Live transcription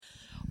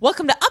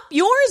Welcome to Up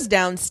Yours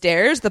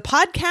Downstairs, the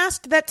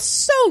podcast that's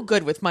so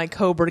good with my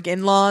Coburg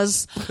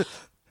in-laws.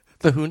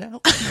 The who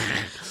now?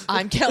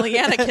 I'm Kelly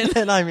Anakin.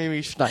 And I'm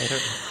Amy Schneider.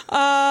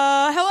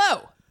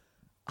 Hello.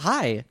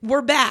 Hi.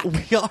 We're back.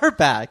 We are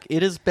back.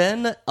 It has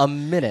been a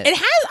minute.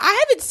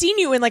 I haven't seen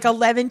you in like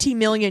 11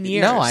 million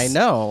years. No, I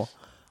know.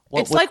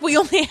 It's like we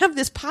only have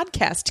this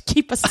podcast to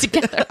keep us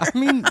together. I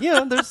mean,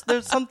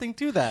 there's something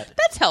to that.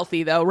 That's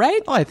healthy though,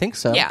 right? Oh, I think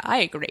so. Yeah, I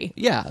agree.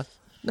 Yeah.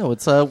 No,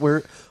 it's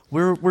we're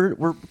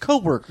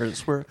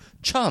co-workers. We're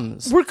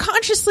chums. We're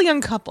consciously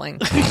uncoupling.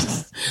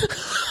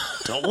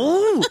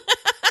 Oh.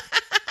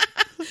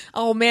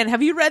 Oh man,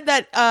 have you read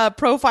that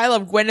profile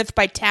of Gwyneth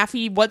by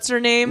Taffy? What's her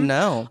name?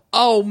 No.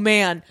 Oh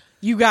man,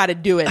 you got to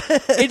do it.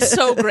 It's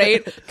so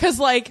great because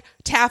like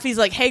Taffy's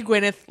like, "Hey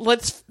Gwyneth,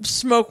 let's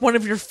smoke one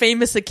of your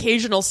famous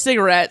occasional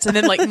cigarettes," and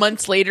then like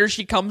months later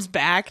she comes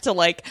back to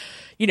like,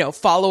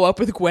 follow up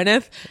with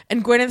Gwyneth,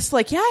 and Gwyneth's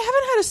like, "Yeah, I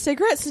haven't had a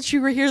cigarette since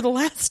you were here the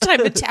last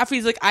time," and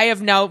Taffy's like, "I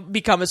have now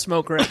become a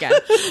smoker again."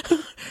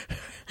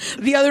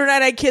 The other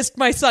night I kissed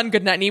my son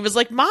goodnight and he was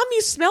like, "Mom,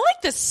 you smell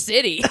like the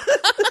city."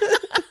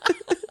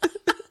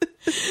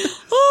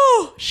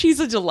 Oh, she's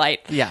a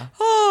delight. Yeah.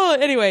 Oh,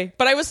 anyway,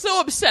 but I was so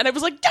upset. I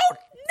was like,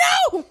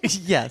 no,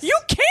 Yes. you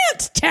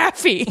can't,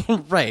 Taffy.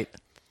 Right.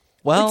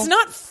 Well, It's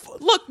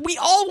not, look, we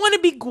all want to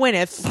be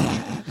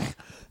Gwyneth.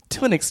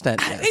 to an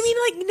extent, yes. I mean,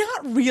 like,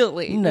 not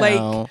really. No.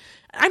 Like,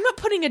 I'm not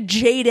putting a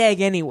jade egg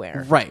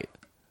anywhere. Right.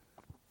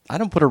 I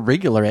don't put a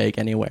regular egg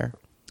anywhere.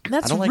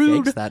 That's I don't rude.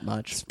 like eggs that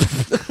much.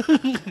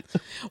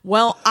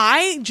 Well,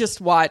 I just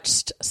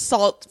watched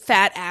Salt,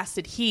 Fat,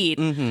 Acid, Heat,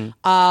 and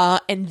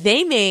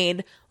they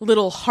made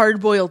little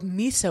hard-boiled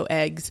miso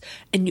eggs,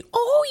 and you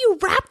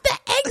wrap the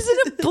eggs in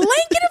a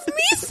blanket of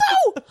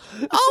miso.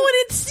 Oh,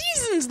 and it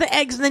seasons the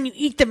eggs, and then you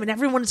eat them, and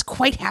everyone is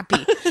quite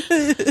happy.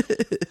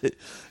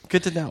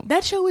 Good to know.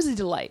 That show is a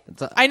delight.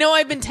 I know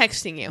I've been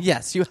texting you.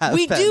 Yes, you have.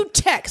 We been. do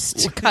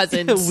text,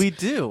 cousins. We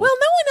do. Well,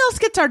 no one else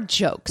gets our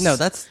jokes. No,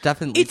 that's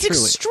definitely it's true.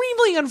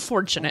 extremely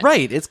unfortunate.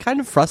 Right. It's kind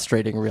of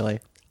frustrating, really.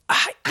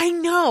 I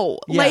know.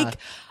 Yeah. Like,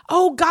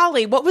 oh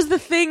golly, what was the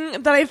thing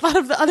that I thought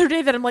of the other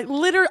day that I'm like,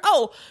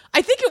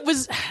 I think it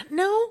was,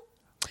 no.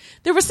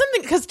 There was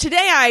something, because today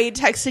I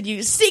texted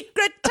you,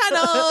 secret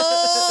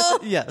tunnel!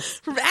 Yes.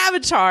 From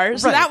Avatar,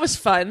 so Right. that was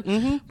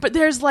fun. But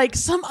there's like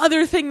some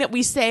other thing that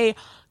we say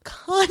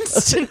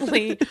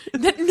constantly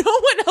that no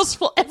one else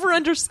will ever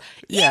understand,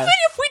 Yeah. even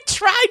if we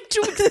tried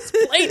to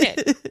explain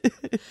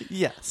it.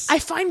 Yes. I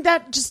find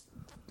that just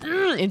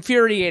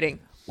infuriating.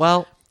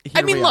 Well,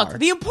 here we Look, are.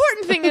 the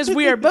important thing is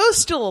we are both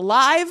still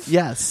alive.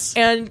 Yes.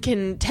 And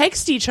can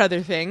text each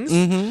other things.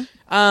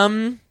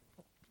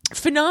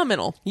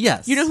 Phenomenal.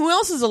 Yes. You know who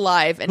else is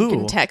alive and Who?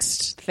 can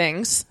text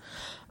things?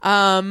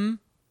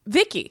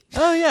 Vicky.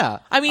 Oh, yeah.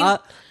 I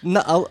mean-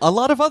 a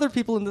lot of other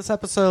people in this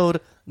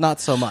episode, not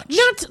so much.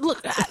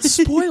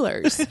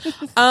 Spoilers.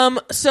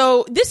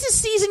 So this is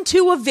season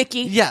 2 of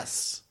Vicky.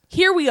 Yes.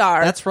 Here we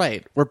are. That's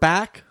right. We're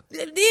back.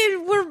 I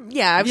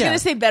was going to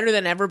say better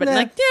than ever, but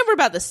Nah. we're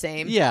about the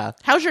same. Yeah.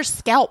 How's your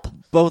scalp?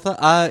 Both,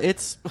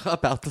 it's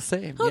about the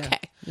same. Yeah. Okay.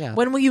 Yeah.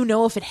 When will you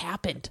know if it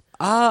happened?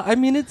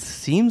 It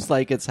seems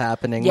like it's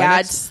happening. Yeah, My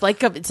it's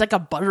like a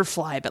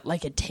butterfly, but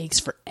like it takes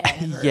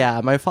forever.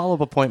 Yeah, my follow-up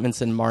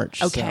appointment's in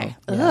March. Okay.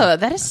 So, yeah. Ugh,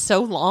 that is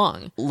so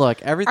long.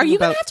 Look, everything Are you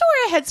about... going to have to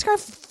wear a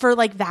headscarf for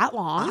like that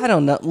long? I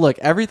don't know. Look,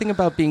 everything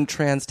about being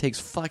trans takes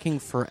fucking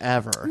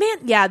forever. Man,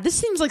 yeah, this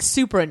seems like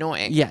super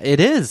annoying. Yeah, it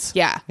is.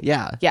 Yeah.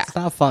 Yeah. Yeah. It's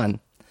not fun.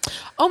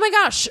 Oh my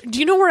gosh. Do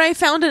you know where I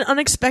found an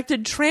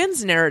unexpected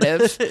trans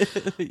narrative?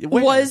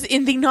 Where? Was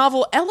in the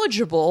novel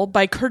Eligible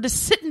by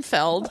Curtis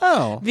Sittenfeld.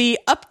 Oh. The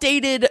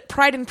updated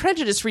Pride and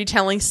Prejudice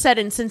retelling set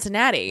in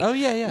Cincinnati. Oh,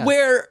 yeah, yeah.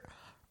 Where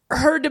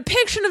her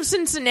depiction of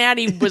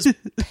Cincinnati was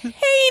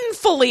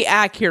painfully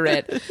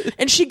accurate.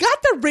 And she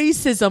got the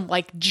racism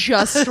like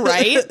just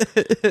right.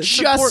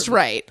 Just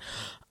right.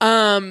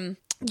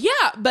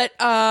 Yeah, but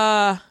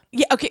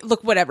yeah, okay,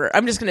 look, whatever.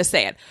 I'm just gonna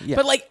say it. Yeah.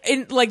 But like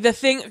in like the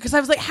thing, because I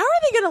was like, how are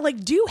they gonna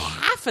like do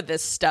half of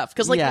this stuff?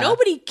 Because like Yeah.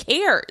 nobody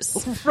cares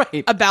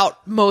Right.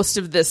 about most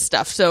of this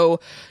stuff. So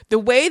the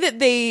way that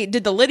they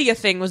did the Lydia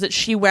thing was that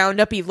she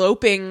wound up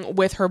eloping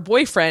with her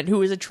boyfriend, who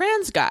was a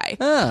trans guy,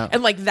 Oh.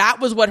 and like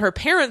that was what her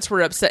parents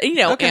were upset.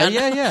 Okay, and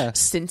yeah.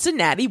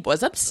 Cincinnati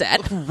was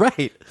upset.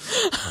 Right.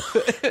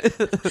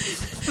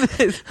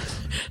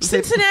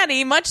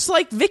 Cincinnati, much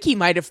like Vicky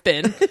might have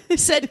been,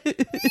 said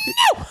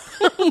no.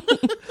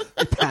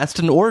 They passed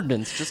an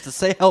ordinance just to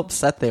say how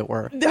upset they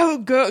were. No,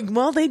 good.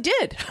 Well, they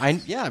did.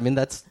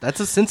 That's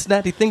a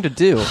Cincinnati thing to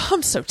do.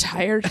 I'm so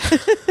tired.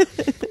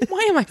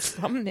 Why am I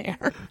from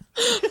there?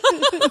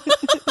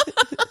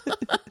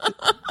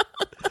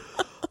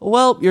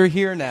 Well, you're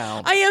here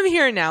now. I am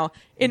here now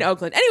in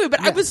Oakland. Anyway, but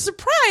I Yeah. was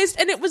surprised,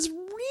 and it was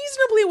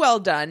reasonably well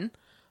done.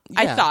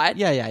 I Yeah. thought.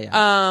 Yeah.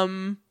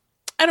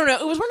 I don't know.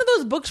 It was one of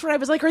those books where I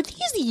was like, are these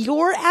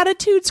your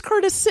attitudes,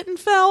 Curtis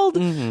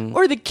Sittenfeld?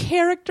 Or the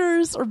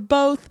characters, or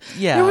both?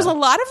 Yeah. There was a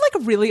lot of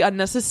like really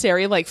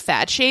unnecessary like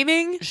fat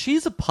shaming.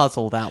 She's a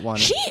puzzle, that one.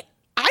 She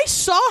I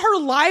saw her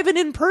live and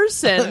in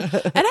person, and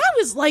I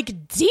was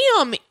like,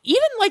 damn,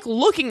 even like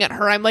looking at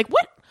her, I'm like,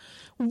 what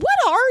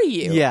are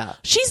you? Yeah.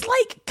 She's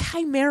like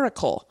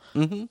chimerical,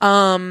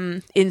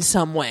 in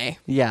some way.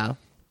 Yeah.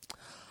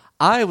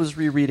 I was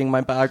rereading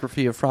my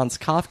biography of Franz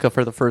Kafka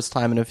for the first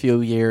time in a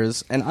few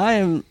years, and I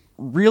am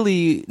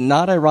really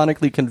not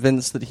ironically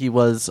convinced that he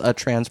was a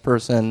trans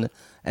person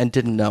and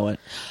didn't know it.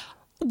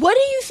 What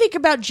do you think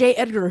about J.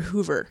 Edgar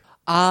Hoover?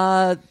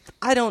 I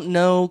don't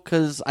know,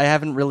 because I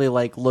haven't really,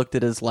 like, looked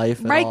at his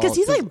life at Right, all. because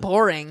he's, like,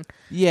 boring.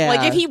 Yeah.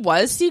 Like, if he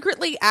was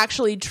secretly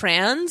actually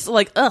trans,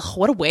 like, ugh,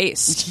 what a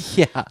waste.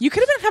 Yeah. You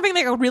could have been having,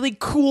 like, a really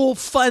cool,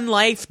 fun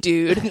life,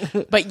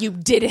 dude, but you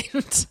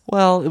didn't.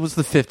 Well, it was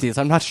the 50s.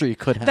 I'm not sure you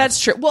could have. That's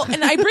true. Well,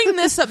 and I bring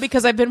this up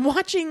because I've been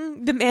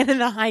watching The Man in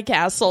the High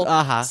Castle.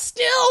 Uh-huh.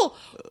 Still,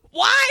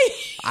 why?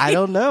 I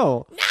don't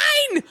know.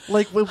 9!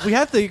 Like, we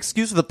have the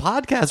excuse of the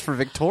podcast for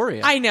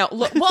Victoria. I know.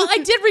 Look, well, I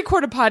did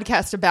record a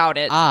podcast about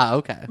it.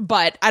 Okay.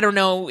 But I don't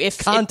know if...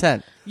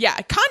 Content.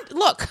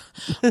 Look,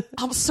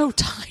 I'm so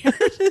tired.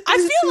 I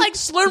feel like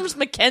Slurms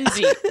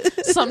McKenzie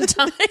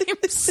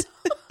sometimes.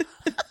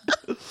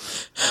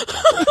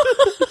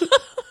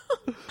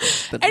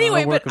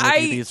 Anyway, but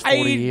these 40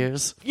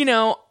 years. You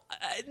know,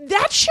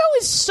 that show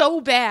is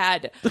so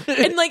bad.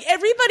 And like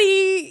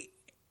everybody,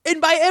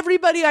 and by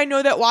everybody I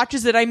know that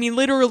watches it, I mean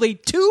literally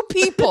 2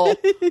 people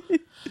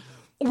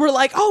were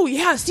like, oh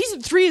yeah,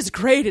 season 3 is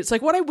great. It's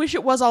like what I wish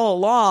it was all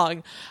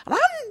along. And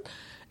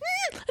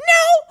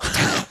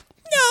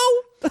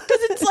no, because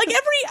it's like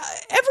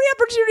every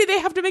opportunity they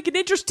have to make an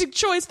interesting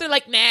choice, they're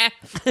like, nah.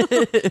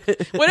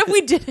 What if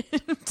we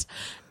didn't?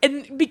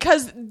 And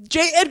because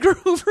J. Edgar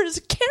Hoover is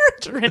a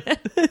character in it, and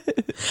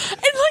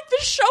like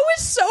the show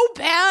is so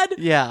bad,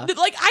 yeah, that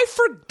like I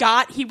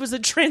forgot he was a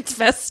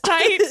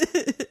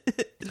transvestite.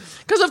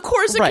 Because of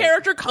course a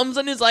character comes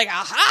and is like,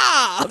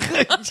 aha,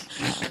 and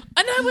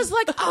I was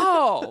like,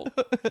 oh.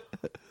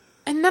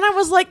 And then I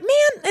was like,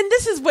 man, and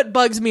this is what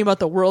bugs me about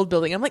the world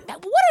building. I'm like,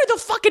 what are the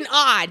fucking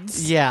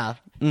odds? Yeah.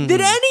 Mm-hmm.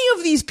 That any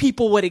of these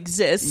people would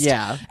exist.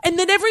 Yeah. And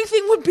then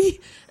everything would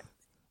be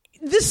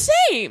the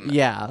same.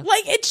 Yeah.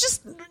 Like, it's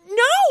just,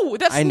 no,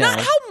 that's not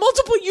how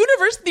multiple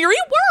universe theory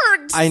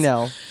works. I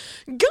know.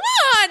 God!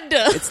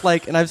 It's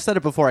like, and I've said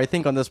it before, I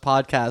think on this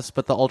podcast,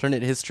 but the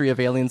alternate history of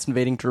aliens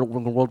invading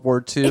World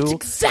War II. It's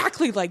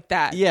exactly like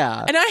that.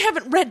 Yeah. And I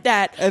haven't read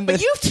that,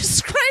 but you've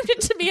described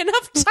it to me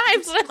enough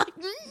times that I'm like,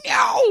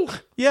 no!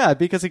 Yeah,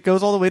 because it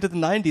goes all the way to the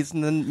 90s,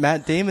 and then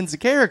Matt Damon's a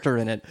character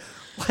in it.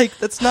 Like,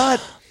 that's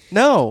not...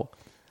 No.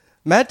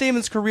 Matt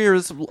Damon's career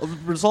is a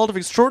result of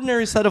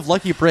extraordinary set of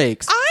lucky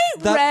breaks. I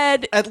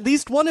read... At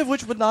least one of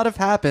which would not have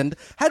happened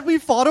had we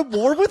fought a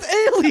war with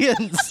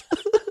aliens.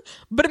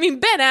 But I mean,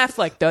 Ben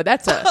Affleck, though,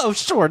 that's a... Oh,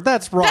 sure,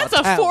 that's raw That's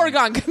a talent.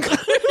 foregone conclusion.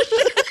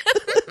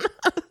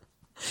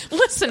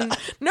 Listen,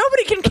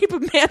 nobody can keep a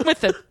man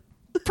with a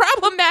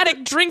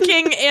problematic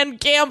drinking and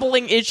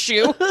gambling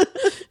issue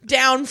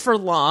down for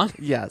long.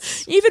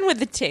 Yes. Even with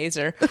the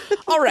taser.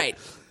 All right.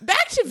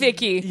 Back to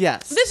Vicky.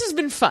 Yes. This has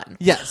been fun.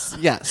 Yes.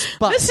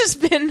 But this has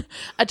been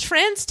a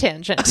trans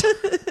tangent.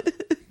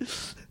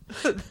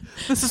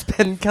 This has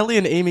been Kelly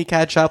and Amy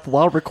catch up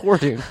while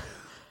recording.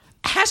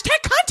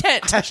 Hashtag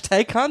content.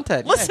 Hashtag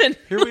content. Listen. Yeah,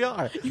 here we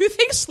are. You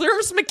think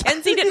Slurms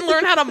McKenzie didn't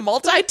learn how to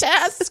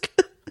multitask?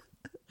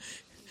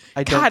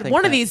 I don't God, think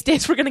one of that. these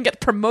days we're going to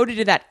get promoted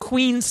to that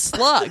Queen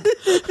Slug.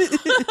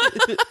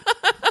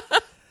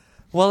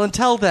 Well,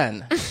 until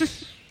then.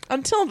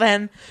 Until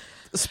then.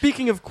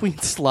 Speaking of Queen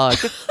Slug.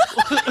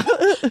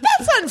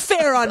 That's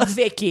unfair on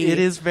Vicky. It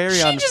is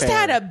very unfair. She just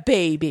had a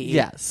baby.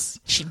 Yes.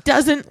 She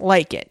doesn't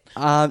like it.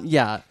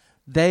 Yeah.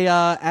 They,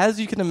 as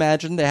you can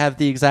imagine, they have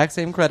the exact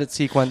same credit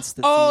sequence.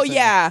 Oh,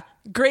 yeah.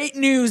 Great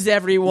news,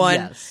 everyone.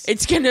 Yes.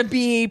 It's going to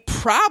be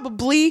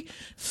probably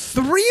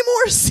 3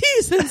 more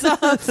seasons of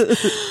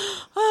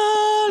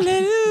Hallelujah.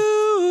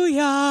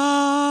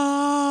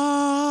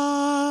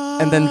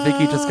 And then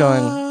Vicky just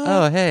going,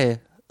 oh, hey.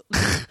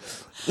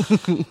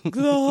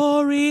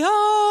 Gloriana.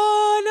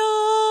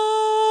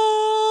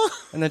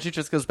 And then she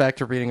just goes back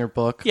to reading her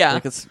book.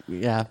 Yeah.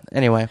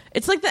 Anyway.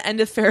 It's like the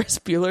end of Ferris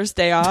Bueller's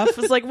Day Off.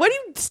 It's like, what are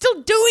you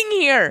still doing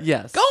here?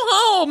 Yes. Go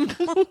home.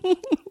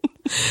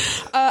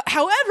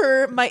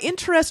 However, my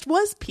interest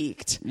was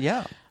piqued.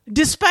 Yeah.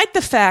 Despite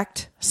the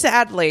fact,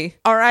 sadly,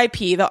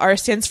 R.I.P., the R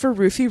stands for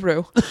Roofy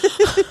Roo.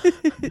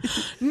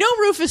 No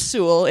Rufus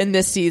Sewell in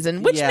this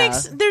season, which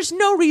makes, there's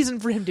no reason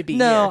for him to be here.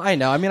 No, I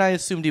know. I mean, I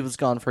assumed he was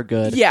gone for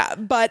good. Yeah,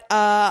 but,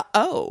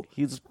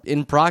 He's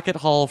in Brockett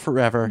Hall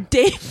forever.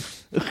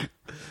 Dave.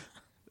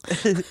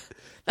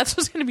 That's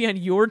what's going to be on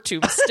your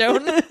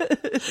tombstone.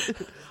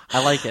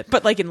 I like it.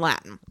 But like in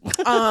Latin.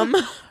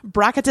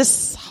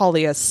 Bracketus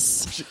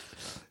Holius.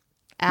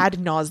 Ad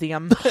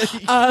nauseum.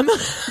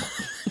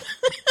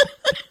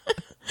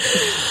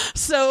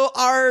 So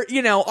our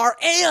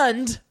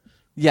and.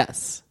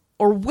 Yes.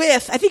 Or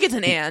with, I think it's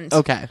an and.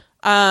 Okay.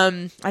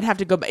 I'd have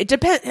to go back. It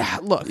depends.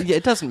 Look. Yeah,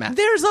 it doesn't matter.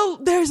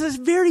 There's a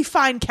very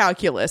fine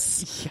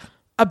calculus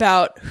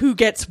about who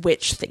gets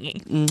which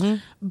thingy. Mm-hmm.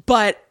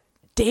 But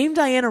Dame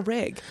Diana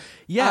Rigg.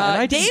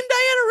 Yeah, and Dame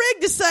Diana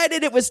Rigg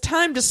decided it was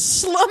time to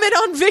slum it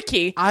on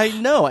Vicky. I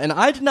know, and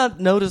I did not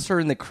notice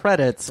her in the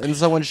credits, and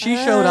so when she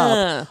showed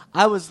up,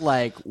 I was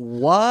like,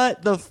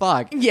 what the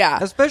fuck? Yeah.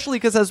 Especially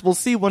because, as we'll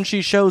see, when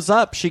she shows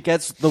up, she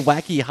gets the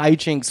wacky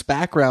hijinks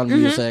background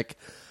music.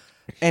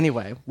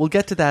 Anyway, we'll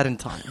get to that in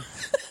time.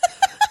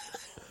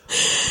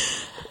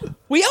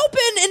 We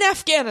open in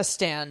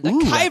Afghanistan, the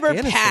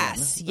Khyber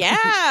Pass.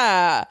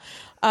 Yeah.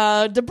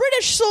 The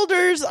British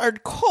soldiers are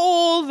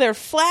cold. Their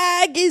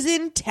flag is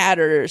in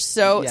tatters.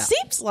 So it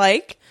seems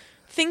like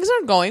things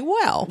are going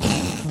well.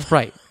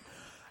 Right.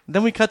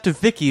 Then we cut to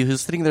Vicky,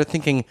 who's sitting there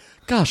thinking,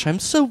 gosh, I'm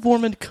so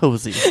warm and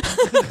cozy.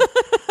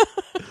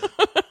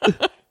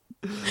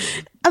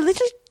 A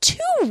little too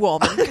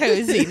warm and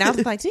cozy, now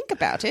that I think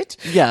about it.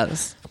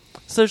 Yes.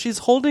 So she's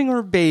holding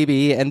her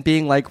baby and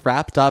being like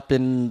wrapped up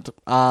in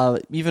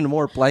even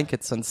more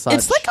blankets and such.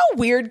 It's like a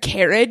weird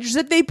carriage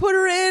that they put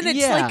her in.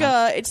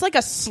 It's like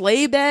a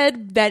sleigh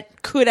bed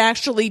that could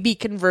actually be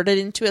converted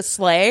into a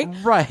sleigh.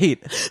 Right.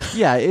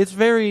 Yeah,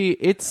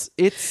 it's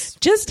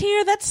just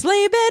hear that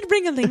sleigh bed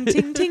ring-a-ling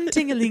ting ting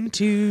ting-a-ling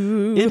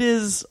too. It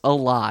is a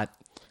lot.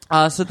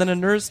 So then a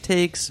nurse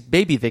takes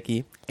baby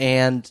Vicky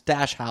and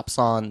Dash hops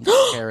on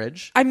the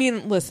carriage. I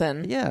mean,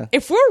 listen. Yeah.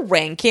 If we're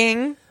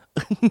ranking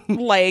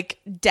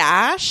like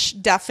Dash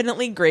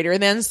definitely greater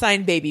than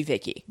signed baby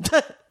Vicky.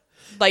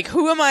 Like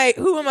who am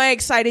I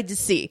excited to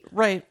see?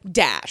 Right.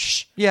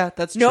 Dash. Yeah,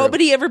 that's true.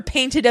 Nobody ever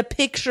painted a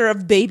picture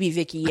of baby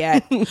Vicky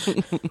yet.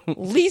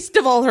 Least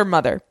of all her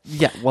mother.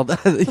 Yeah, well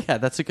yeah,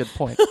 that's a good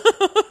point.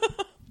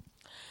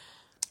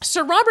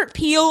 Sir Robert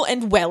Peel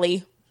and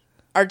Welly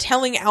are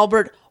telling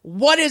Albert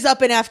what is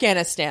up in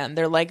Afghanistan.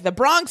 They're like, the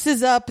Bronx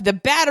is up, the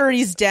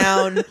battery's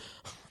down,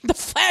 the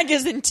flag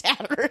is in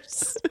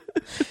tatters.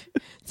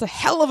 It's a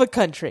hell of a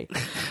country.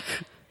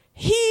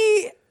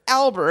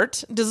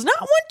 Albert, does not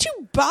want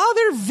to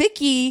bother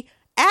Vicky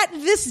at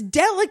this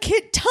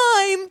delicate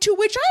time, to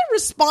which I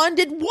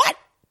responded, what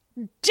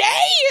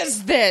day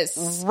is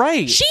this?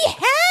 Right. She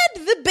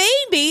had the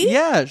baby.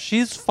 Yeah,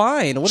 she's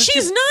fine.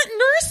 She's not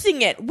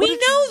nursing it. We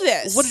know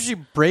this. What, did she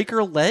break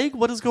her leg?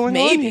 What is going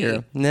on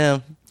here?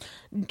 No.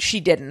 She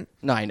didn't.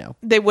 No, I know.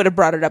 They would have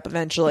brought it up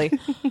eventually.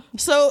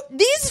 So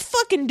these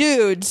fucking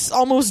dudes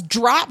almost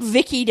dropped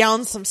Vicky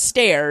down some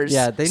stairs.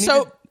 Yeah,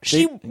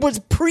 she was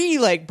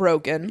pre-leg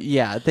broken.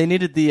 Yeah, they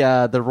needed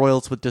the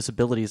Royals with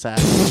Disabilities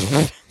Act.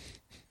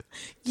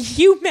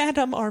 You,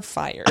 madam, are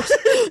fired.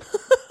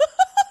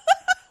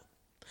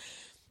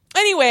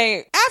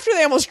 Anyway, after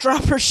they almost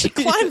drop her, she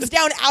climbs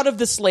down out of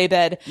the sleigh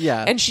bed.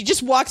 Yeah. And she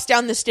just walks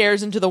down the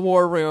stairs into the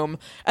war room.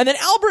 And then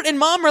Albert and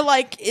Mom are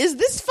like, is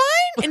this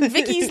fine? And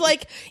Vicky's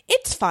like,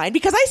 it's fine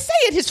because I say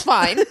it is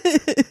fine.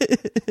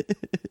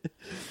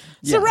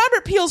 So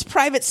Robert Peel's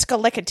private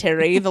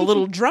skeletary, the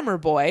little drummer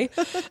boy.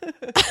 Was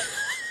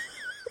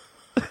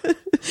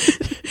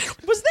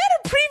that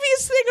a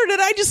previous thing, or did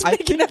I just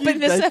make it up in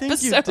this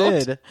episode? I think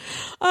you did.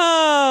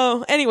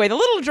 Oh, anyway, the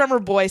little drummer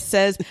boy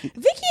says Vicky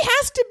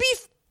has to be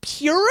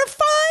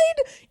purified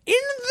in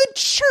the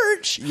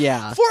church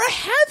for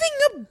having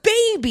a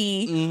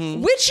baby,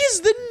 which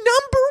is the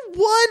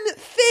number one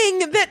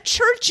thing that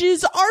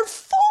churches are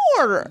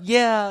for.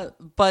 Yeah,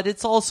 but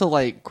it's also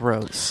like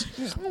gross.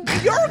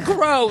 You're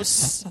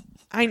gross.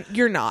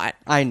 You're not.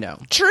 I know.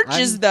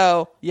 Churches,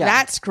 though,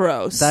 that's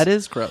gross. That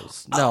is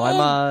gross. No,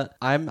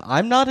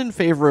 I'm not in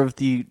favor of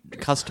the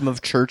custom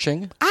of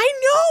churching. I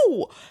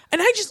know,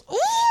 and I just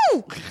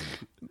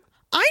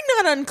I'm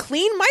not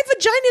unclean. My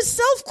vagina is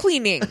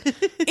self-cleaning.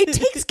 It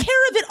takes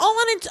care of it all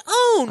on its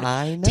own.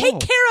 I know.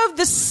 Take care of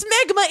the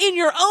smegma in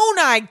your own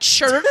eye,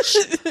 church.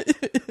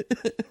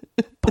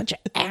 Bunch of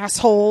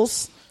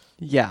assholes.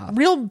 Yeah.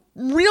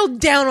 Real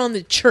down on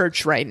the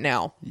church right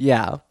now.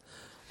 Yeah.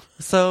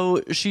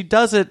 So she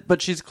does it,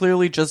 but she's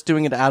clearly just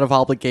doing it out of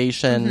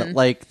obligation.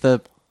 Like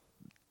the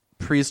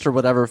priest or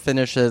whatever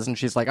finishes, and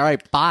she's like, all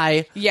right,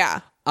 bye.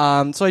 Yeah.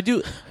 One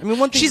thing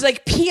she's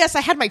like, P.S.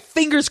 I had my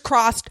fingers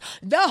crossed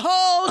the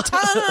whole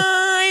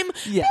time.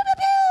 Yeah.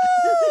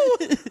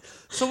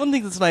 So one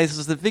thing that's nice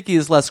is that Vicky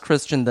is less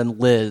Christian than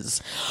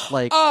Liz.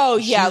 Like,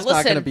 she's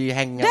not going to be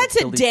hanging out with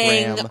Billy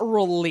Graham. That's a dang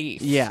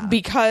relief. Yeah.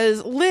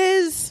 Because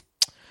Liz,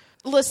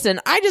 listen,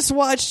 I just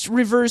watched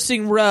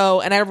Reversing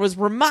Roe, and I was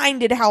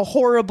reminded how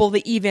horrible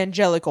the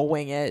evangelical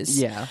wing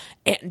is. Yeah.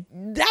 And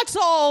that's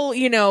all,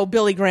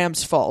 Billy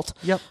Graham's fault.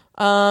 Yep.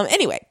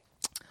 Anyway.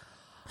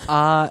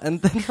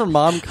 And then her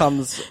mom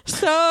comes.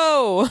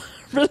 So,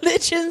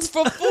 religion's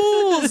for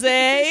fools,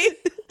 eh?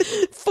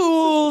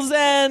 Fools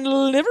and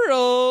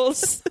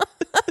liberals.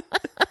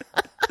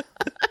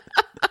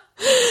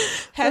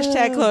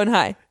 Hashtag clone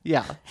high.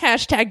 Yeah.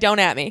 Hashtag don't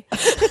at me.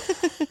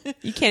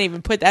 You can't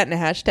even put that in a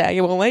hashtag. It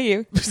won't let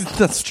you.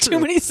 That's true. Too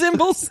many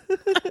symbols.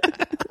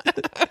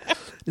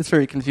 It's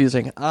very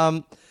confusing.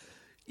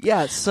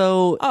 Yeah,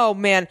 so... Oh,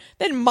 man.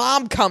 Then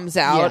Mom comes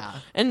out,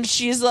 and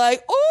she's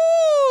like,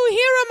 oh, here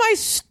are my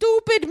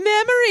stupid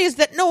memories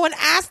that no one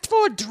asked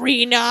for,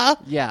 Drina.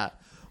 Yeah.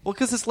 Well,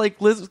 because it's like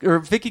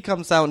Vicky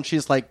comes out and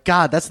she's like,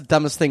 God, that's the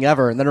dumbest thing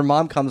ever. And then her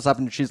mom comes up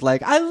and she's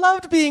like, I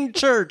loved being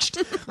churched.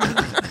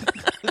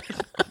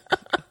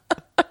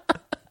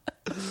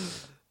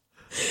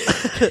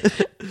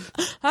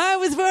 I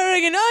was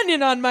wearing an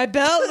onion on my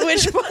belt,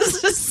 which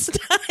was the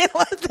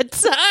style at the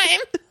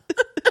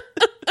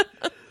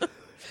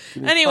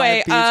time.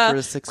 Anyway,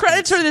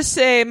 credits are the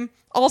same.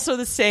 Also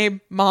the same.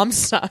 Mom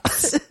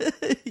sucks.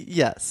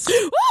 Yes.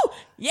 Woo!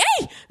 Yay!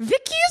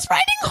 Vicky is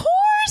riding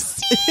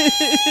horses!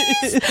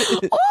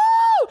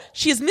 Oh!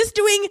 She is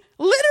misdoing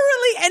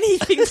literally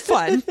anything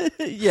fun.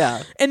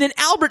 Yeah. And then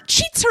Albert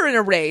cheats her in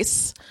a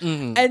race.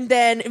 Mm-hmm. And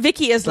then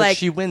Vicky is like...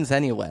 she wins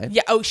anyway.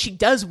 Yeah, she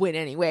does win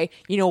anyway.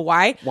 You know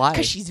why? Why?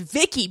 Because she's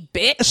Vicky,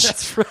 bitch.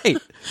 That's right.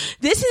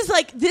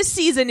 This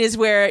season is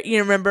where, you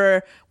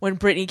remember when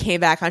Brittany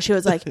came back on, she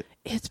was like,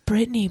 it's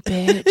Brittany,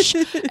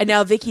 bitch. And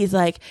now Vicky's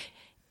like...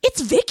 It's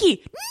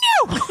Vicky.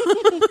 No.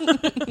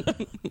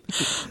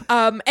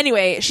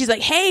 Anyway, she's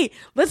like, hey,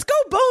 let's go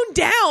bone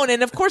down.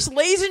 And of course,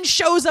 Lazen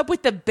shows up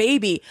with the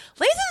baby.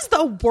 Lazen's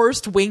the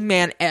worst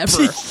wingman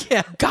ever.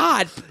 Yeah.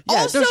 God. Yeah,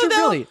 also, though,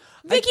 really.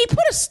 Vicky,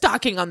 put a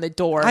stocking on the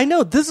door. I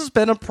know. This has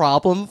been a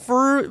problem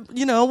for,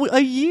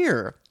 a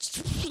year.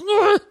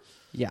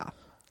 Yeah.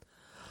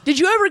 Did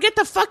you ever get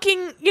the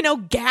fucking,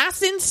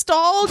 gas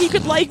installed? You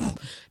could,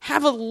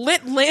 have a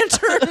lit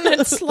lantern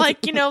that's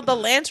like, the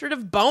lantern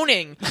of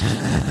boning.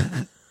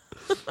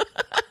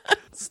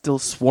 Still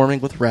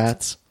swarming with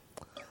rats.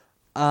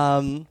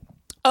 Oh,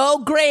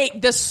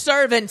 great. The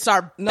servants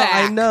are back. No,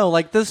 I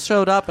know. This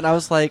showed up, and I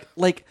was like,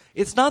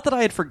 it's not that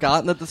I had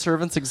forgotten that the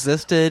servants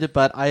existed,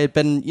 but I had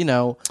been,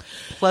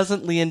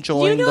 pleasantly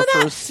enjoying the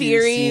first few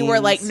theory scenes.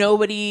 where,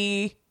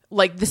 nobody...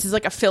 this is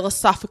a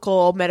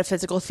philosophical,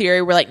 metaphysical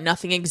theory where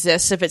nothing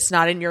exists if it's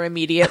not in your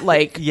immediate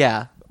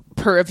yeah,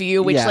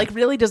 purview, which yeah.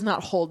 Really does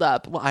not hold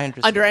up. Well, I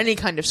understand. Under any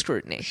kind of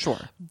scrutiny. Sure,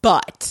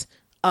 but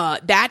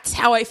that's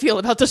how I feel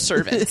about the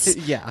servants.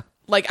 Yeah,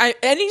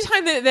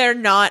 anytime that they're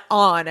not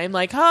on, I'm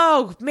like,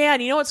 oh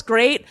man, you know what's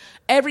great?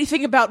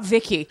 Everything about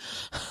Vicky.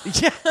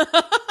 Yeah,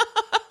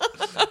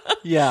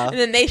 yeah. And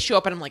then they show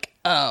up, and I'm like,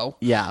 oh,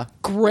 yeah,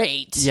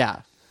 great.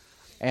 Yeah,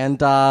 and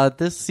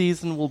this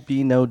season will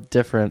be no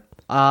different.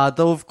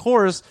 Though, of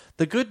course,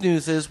 the good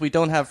news is we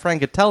don't have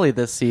Francatelli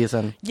this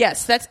season.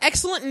 Yes, that's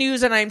excellent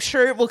news, and I'm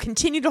sure it will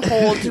continue to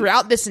hold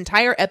throughout this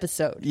entire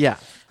episode. Yeah.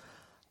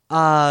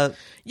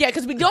 Yeah,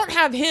 because we don't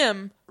have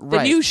him. The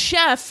right. new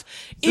chef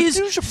is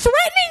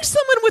threatening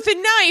someone with a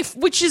knife,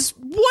 which is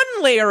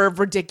one layer of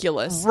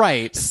ridiculous.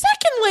 Right.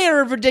 Second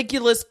layer of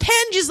ridiculous,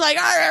 Penge is like,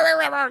 "Arr,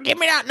 arr, arr, give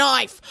me that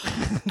knife."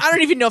 I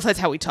don't even know if that's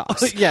how he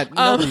talks. Yeah,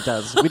 nobody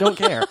does. We don't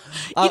care.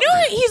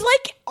 He's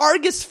like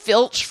Argus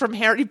Filch from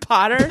Harry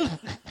Potter.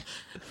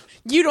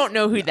 You don't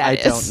know who that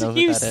is. I don't know who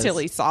you that is.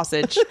 silly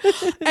sausage.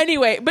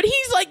 Anyway, but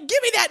he's like,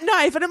 give me that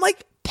knife. And I'm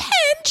like,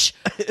 Penge,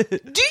 do you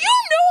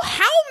know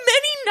how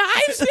many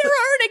knives there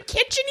are in a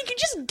kitchen? You can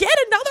just get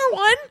another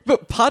one.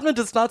 But Padma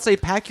does not say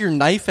pack your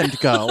knife and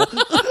go.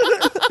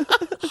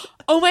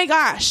 Oh my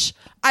gosh.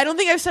 I don't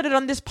think I've said it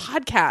on this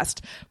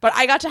podcast, but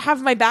I got to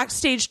have my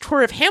backstage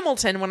tour of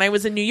Hamilton when I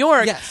was in New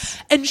York. Yes.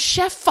 And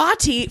Chef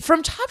Fati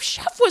from Top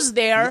Chef was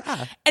there.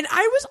 Yeah. And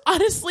I was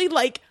honestly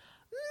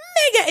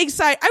mega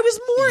excited. I was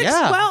more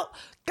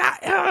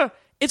God,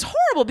 it's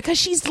horrible because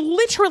she's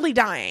literally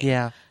dying.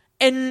 Yeah.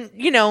 And,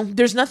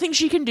 there's nothing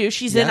she can do.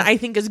 She's in, I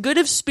think, as good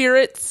of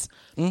spirits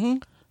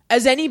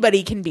as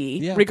anybody can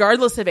be,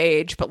 regardless of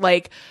age. But,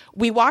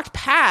 we walked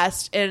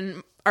past,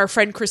 and our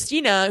friend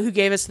Christina, who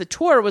gave us the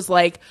tour, was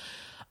like,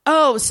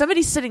 oh,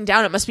 somebody's sitting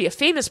down. It must be a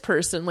famous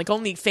person.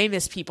 Only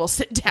famous people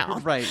sit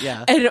down. Right,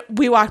 yeah. And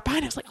we walked by,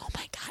 and I was like, oh,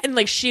 my God. And,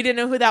 she didn't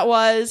know who that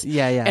was.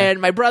 Yeah, yeah.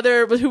 And my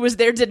brother, who was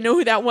there, didn't know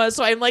who that was.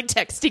 So I'm,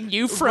 texting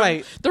you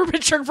from the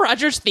Richard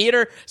Rogers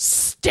Theater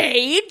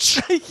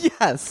stage.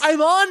 Yes. I'm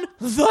on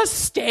the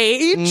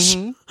stage.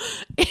 And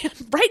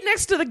right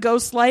next to the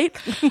ghost light.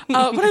 But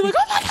I'm like, oh,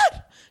 my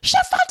God.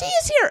 Chef Fati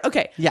is here.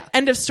 Okay. Yeah.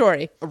 End of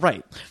story.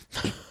 Right.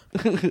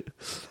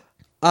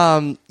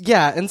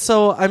 Yeah, and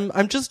so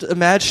I'm just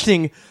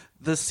imagining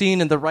the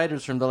scene in the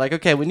writer's room. They're like,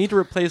 okay, we need to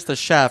replace the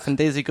chef, and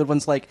Daisy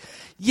Goodwin's like,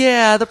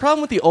 yeah, the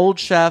problem with the old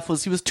chef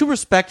was he was too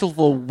respectful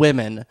of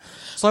women.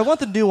 So I want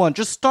the new one.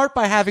 Just start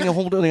by having him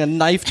holding a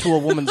knife to a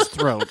woman's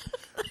throat.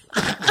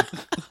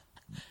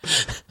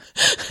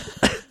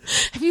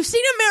 Have you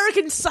seen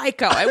American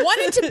Psycho? I want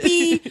it to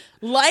be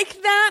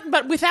like that,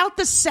 but without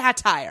the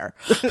satire.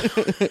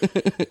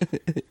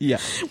 Yeah.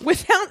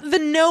 Without the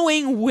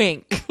knowing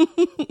wink.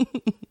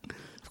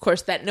 Of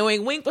course, that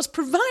knowing wink was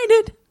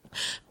provided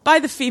by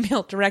the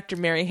female director,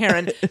 Mary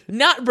Herron,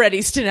 not Bret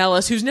Easton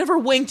Ellis, who's never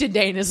winked a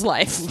day in his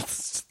life.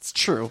 It's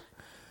true.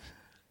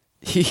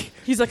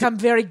 He's like, I'm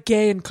very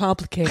gay and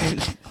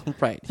complicated.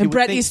 Right. And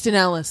Bret Easton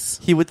Ellis.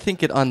 He would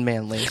think it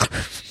unmanly.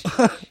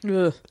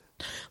 Ugh.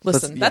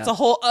 Listen, that's a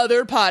whole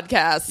other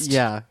podcast.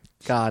 Yeah,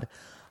 God.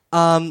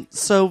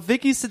 So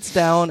Vicky sits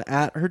down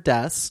at her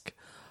desk,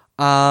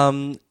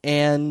 and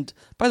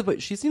by the way,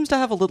 she seems to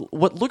have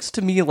what looks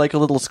to me like a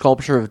little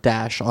sculpture of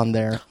Dash on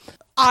there.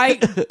 I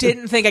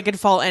didn't think I could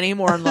fall any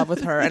more in love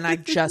with her, and I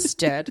just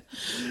did.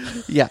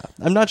 Yeah,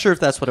 I'm not sure if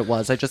that's what it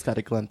was. I just got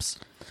a glimpse.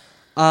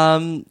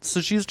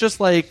 So she's just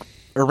like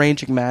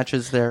arranging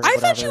matches there. I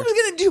thought she was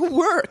going to do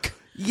work.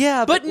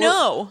 Yeah, but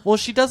no. Well,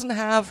 she doesn't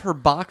have her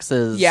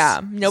boxes.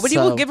 Yeah, nobody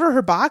will give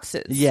her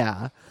boxes.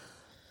 Yeah,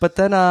 but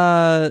then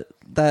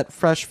that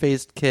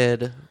fresh-faced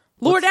kid,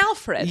 Lord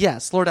Alfred.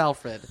 Yes, Lord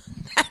Alfred.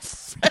 That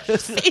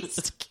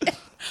fresh-faced kid.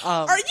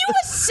 Are you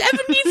a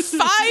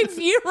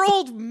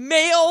 75-year-old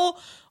male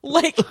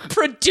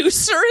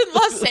producer in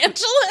Los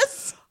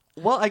Angeles?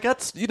 Well, I got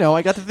to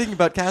thinking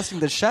about casting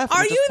the chef.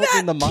 Are you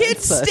that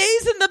kid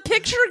stays in the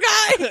picture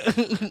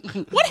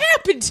guy? What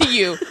happened to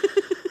you?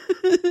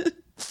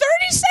 30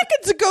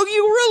 seconds ago,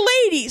 you were a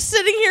lady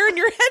sitting here in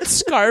your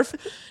headscarf.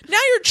 Now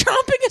you're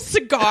chomping a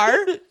cigar.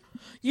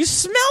 You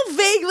smell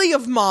vaguely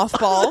of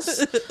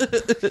mothballs.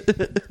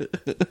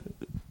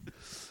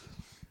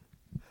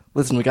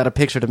 Listen, we got a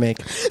picture to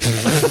make.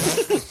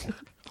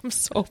 I'm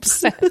so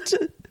upset.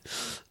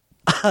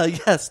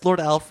 Yes, Lord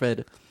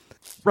Alfred.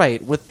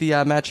 Right, with the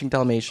matching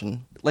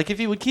Dalmatian. If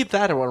he would keep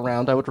that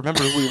around, I would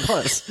remember who he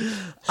was.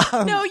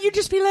 No, you'd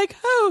just be like,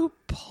 oh,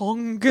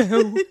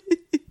 Pongo.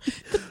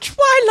 The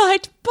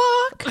Twilight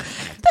Bark.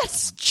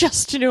 That's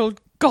just an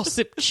old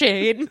gossip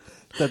chain.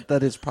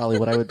 That is probably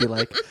what I would be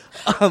like.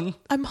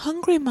 I'm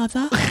hungry,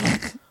 Mother.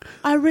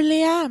 I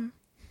really am.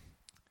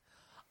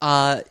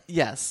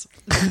 Yes.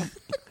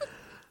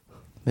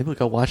 Maybe we'll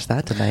go watch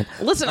that tonight.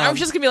 Listen, I was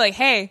just going to be like,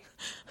 hey,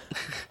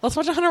 let's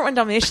watch 101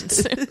 Dalmatians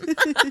soon.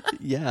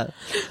 Yeah.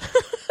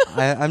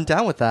 I'm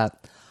down with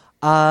that.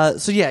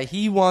 So yeah,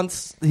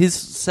 he's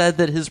said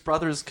that his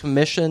brother's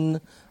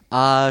commission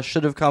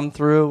should have come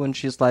through, and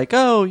she's like,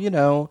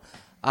 oh,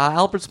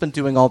 Albert's been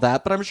doing all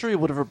that, but I'm sure he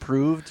would have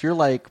approved.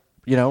 You're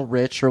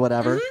rich or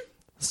whatever. Mm-hmm.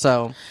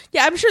 So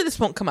yeah, I'm sure this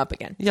won't come up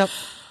again. Yep.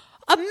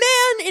 A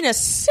man in a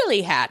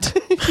silly hat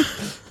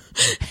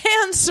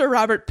hands Sir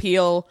Robert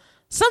Peel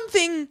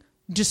something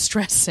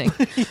distressing.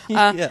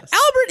 Yes.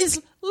 Albert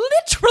is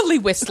literally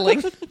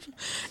whistling,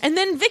 and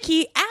then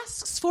Vicky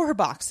asks for her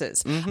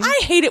boxes. Mm-hmm. I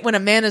hate it when a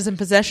man is in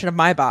possession of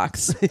my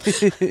box.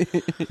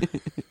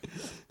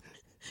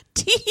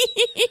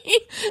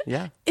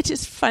 Yeah. It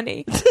is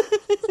funny.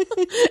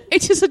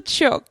 It is a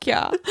joke,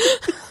 yeah.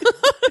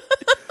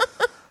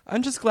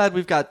 I'm just glad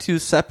we've got two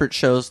separate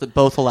shows that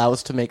both allow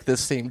us to make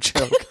this same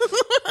joke.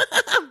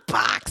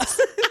 Box.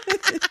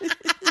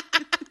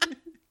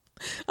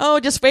 Oh,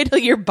 just wait till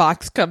your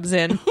box comes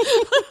in.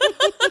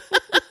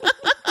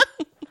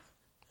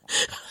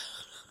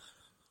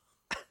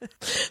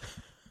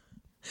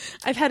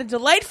 I've had a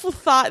delightful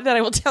thought that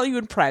I will tell you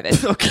in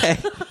private. Okay.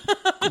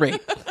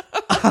 Great.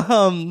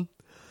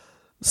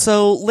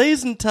 So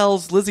Lazen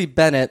tells Lizzie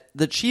Bennett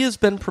that she has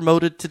been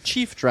promoted to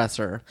chief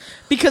dresser.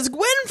 Because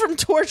Gwen from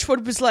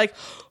Torchwood was like,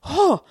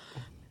 oh,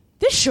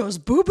 this show's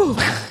boo-boo.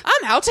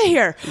 I'm out of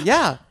here.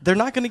 Yeah, they're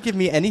not going to give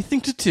me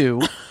anything to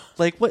do.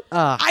 What?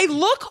 I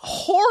look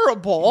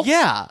horrible.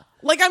 Yeah.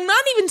 I'm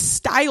not even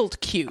styled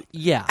cute.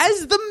 Yeah.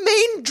 As the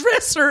main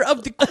dresser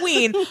of the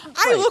queen,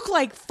 I look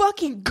like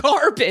fucking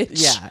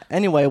garbage. Yeah.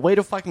 Anyway, way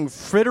to fucking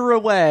fritter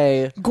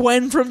away.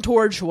 Gwen from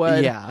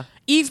Torchwood. Yeah.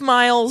 Eve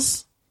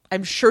Miles,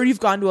 I'm sure you've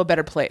gone to a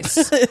better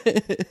place.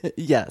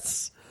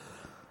 Yes.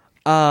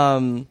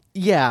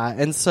 Yeah,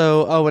 and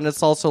so, and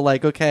it's also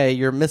okay,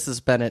 you're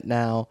Mrs. Bennett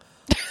now.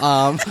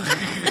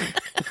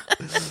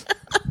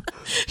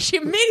 She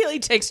immediately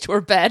takes to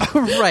her bed.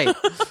 Right.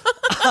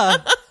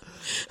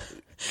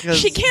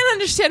 She can't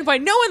understand why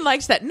no one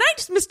likes that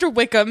nice Mr.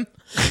 Wickham.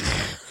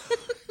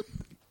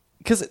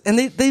 And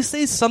they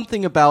say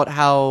something about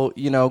how,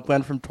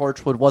 Gwen from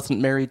Torchwood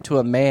wasn't married to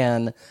a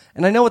man.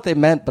 And I know what they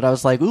meant, but I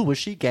was like, ooh, was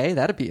she gay?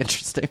 That'd be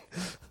interesting.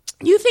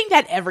 You think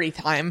that every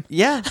time.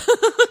 Yeah.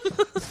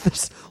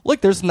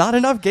 There's not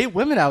enough gay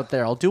women out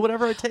there. I'll do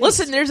whatever it takes.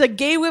 Listen, there's a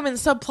gay women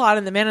subplot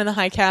in The Man in the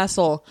High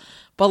Castle,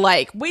 but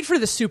wait for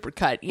the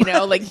supercut,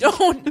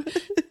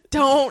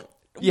 don't.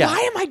 Yeah. Why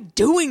am I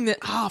doing this?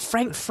 Oh,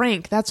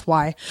 Frank, that's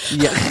why.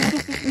 Yeah.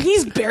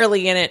 He's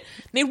barely in it.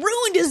 They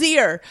ruined his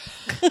ear.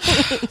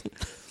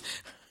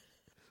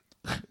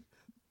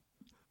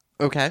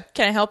 Okay.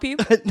 Can I help you?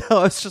 No,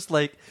 I was just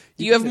like...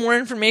 Do you have more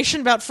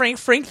information about Frank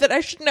that I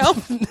should know?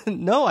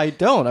 No, I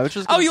don't. I was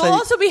just you'll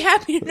also be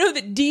happy to know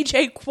that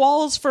DJ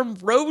Qualls from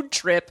Road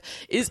Trip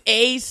is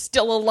A,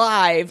 still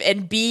alive,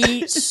 and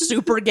B,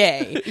 super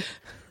gay.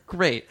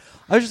 Great.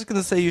 I was just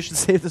going to say you should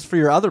save this for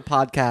your other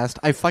podcast.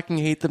 I fucking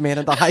hate The Man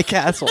in the High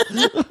Castle.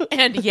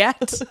 And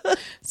yet,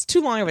 it's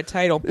too long of a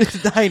title.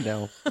 I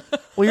know.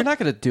 Well, you're not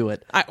going to do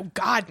it.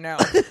 God, no.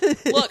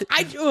 Look,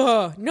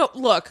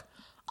 look.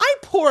 I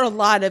pour a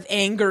lot of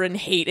anger and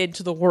hate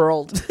into the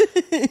world,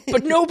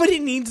 but nobody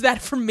needs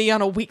that from me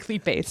on a weekly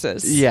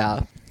basis.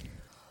 Yeah.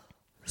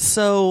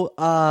 So,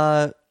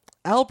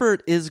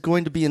 Albert is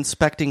going to be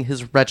inspecting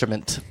his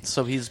regiment,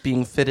 so he's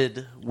being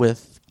fitted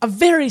with... a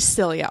very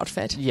silly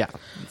outfit. Yeah,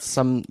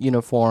 some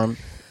uniform.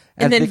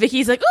 And then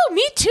Vicky's like, oh,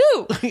 me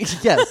too.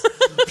 Yes.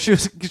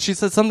 She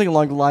said something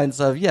along the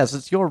lines of, yes,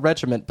 it's your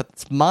regiment, but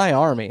it's my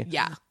army.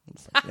 Yeah.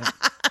 Like, yeah.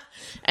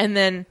 And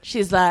then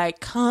she's like,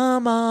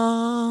 come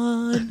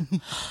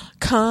on,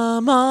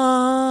 come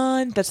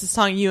on. That's the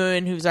song You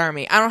and Whose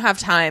Army. I don't have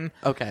time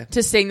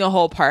to sing the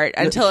whole part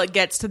until it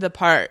gets to the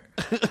part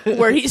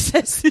where he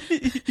says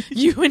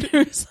You and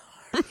Whose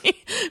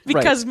Army.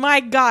 Because my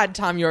God,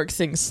 Tom York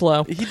sings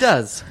slow. He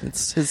does.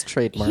 It's his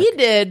trademark. He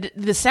did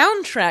the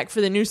soundtrack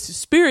for the new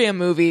Suspiria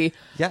movie.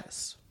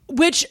 Yes.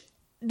 Which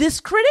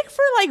this critic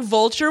for like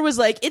Vulture was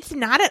like, it's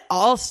not at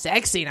all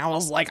sexy. And I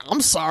was like,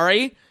 I'm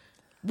sorry.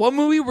 What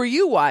movie were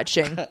you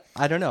watching?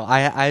 I don't know.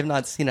 I have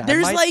not seen it.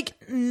 There's like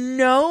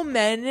no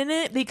men in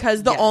it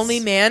because the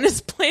only man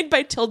is played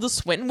by Tilda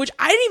Swinton, which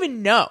I didn't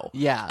even know.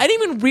 Yeah. I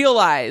didn't even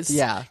realize.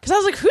 Yeah. Because I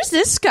was like, who's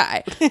this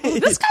guy?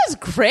 This guy's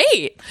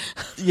great.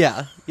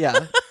 Yeah.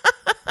 Yeah.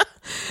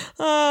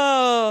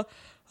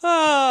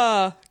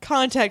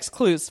 Context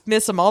clues.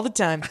 Miss them all the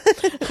time.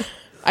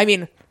 I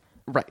mean,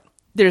 right.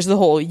 There's the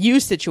whole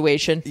you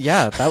situation.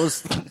 Yeah, that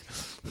was...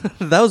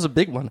 that was a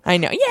big one. I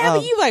know. Yeah,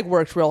 but you like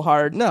worked real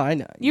hard. No, I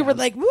know. You were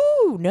like,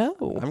 woo,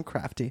 no. I'm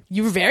crafty.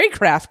 You were very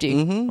crafty.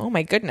 Mm-hmm. Oh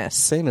my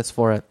goodness. Famous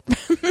for it.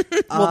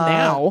 Well,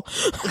 now.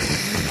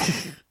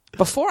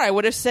 Before I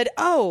would have said,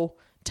 oh,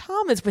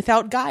 Tom is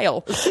without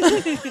guile.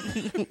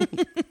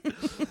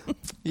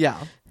 Yeah.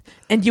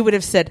 And you would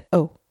have said,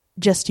 oh,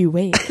 just you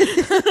wait.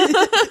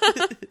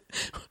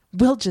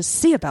 We'll just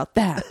see about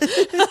that.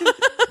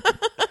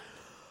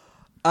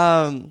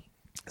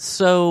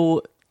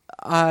 So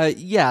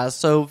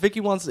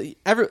Vicky wants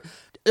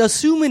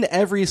assume in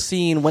every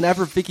scene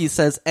whenever Vicky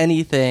says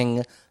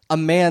anything, a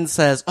man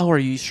says, "Oh, are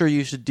you sure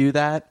you should do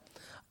that?"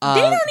 They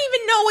don't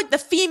even know what the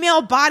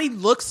female body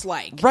looks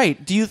like.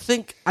 Right. Do you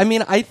think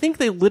I think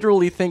they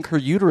literally think her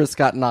uterus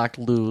got knocked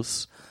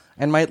loose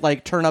and might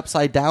like turn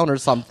upside down or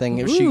something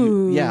if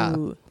Ooh,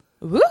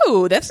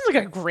 that sounds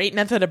like a great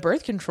method of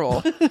birth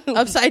control.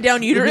 Upside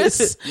down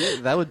uterus. Yeah,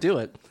 that would do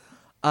it.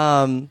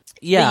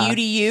 Yeah. The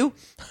UDU.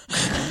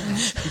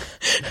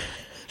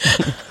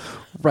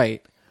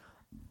 Right.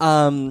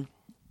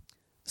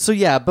 So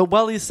yeah, but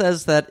Welly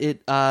says that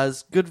it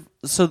is good.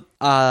 So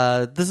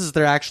this is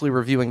they're actually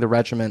reviewing the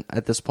regiment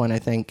at this point, I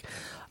think.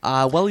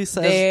 Welly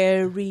says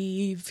they're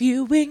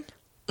reviewing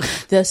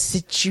the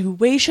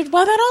situation.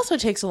 Well, that also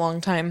takes a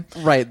long time.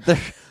 Right.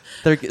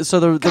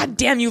 God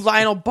damn you,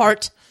 Lionel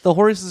Bart. The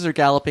horses are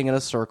galloping in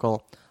a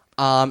circle.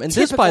 And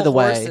Typical this, by the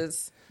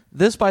horses.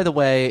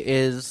 way,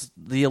 is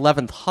the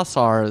 11th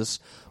Hussars,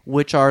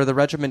 which are the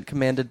regiment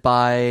commanded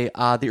by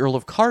the Earl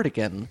of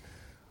Cardigan,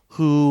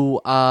 who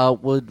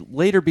would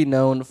later be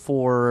known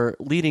for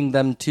leading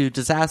them to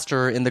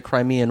disaster in the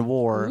Crimean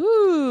War.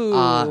 Ooh.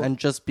 And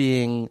just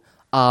being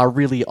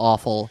really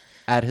awful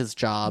at his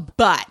job.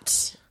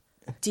 But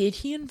did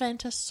he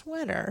invent a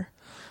sweater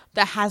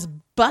that has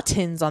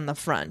buttons on the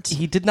front?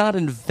 He did not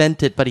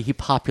invent it, but he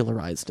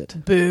popularized it.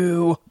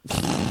 Boo.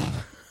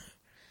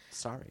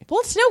 Sorry. Well,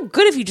 it's no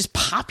good if you just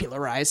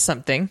popularize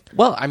something.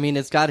 Well, I mean,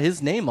 it's got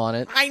his name on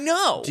it. I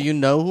know. Do you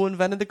know who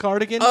invented the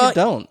cardigan? You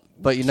don't.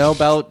 But you know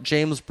about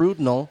James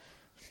Brudenell,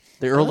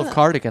 the Earl of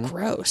Cardigan.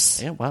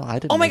 Gross. Yeah, well, I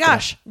didn't. Oh my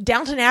gosh.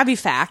 Downton Abbey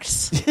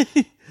facts.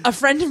 A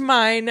friend of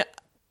mine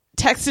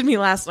texted me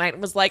last night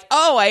and was like,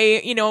 oh,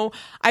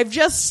 I've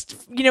just,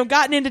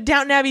 gotten into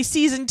Downton Abbey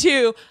season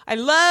 2. I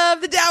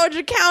love the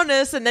Dowager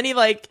Countess. And then he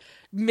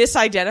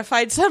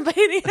misidentified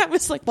somebody. And I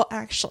was like, well,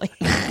 actually,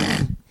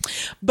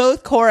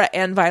 both Cora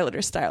and Violet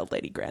are styled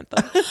Lady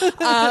Grantham.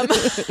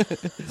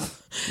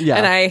 Yeah.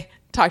 And I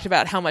talked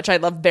about how much I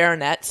love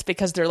baronets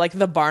because they're like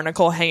the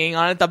barnacle hanging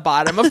on at the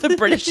bottom of the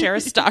British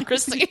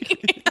aristocracy.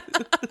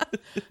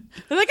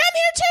 They're like, I'm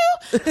here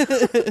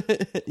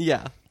too.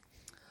 Yeah.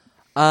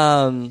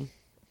 Have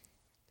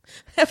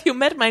you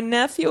met my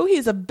nephew?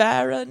 He's a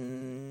baronet.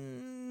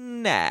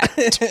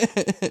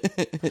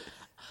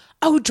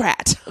 Oh,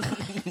 drat.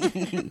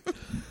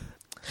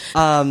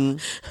 One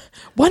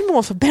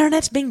more for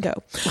Baronet's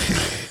bingo.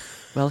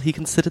 Well, he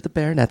can sit at the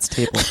baronet's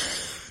table.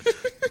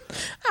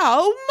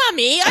 Oh,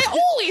 Mummy, I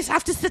always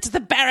have to sit at the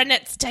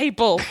baronet's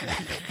table.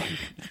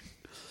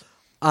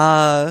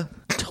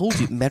 Told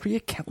you, marry a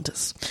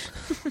countess.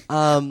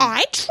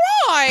 I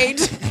tried.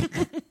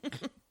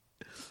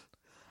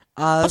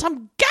 But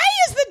I'm gay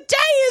as the day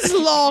is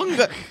long.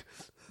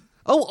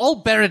 Oh, all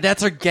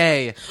baronets are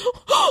gay.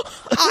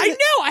 I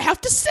know. I have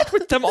to sit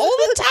with them all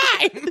the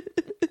time.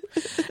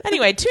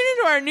 Anyway, tune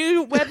into our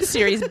new web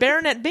series,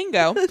 Baronet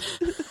Bingo.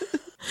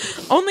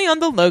 Only on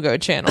the Logo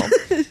channel.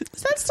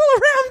 Is that still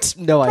around?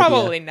 No idea.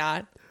 Probably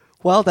not.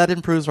 Well, that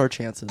improves our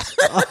chances.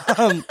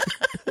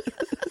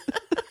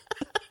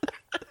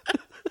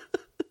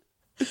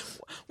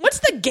 What's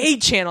the gay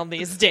channel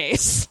these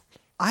days?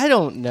 I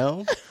don't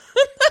know.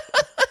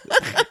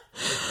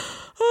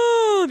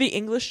 Oh, the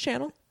English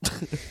channel.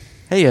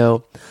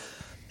 Heyo.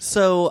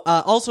 So,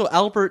 also,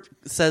 Albert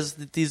says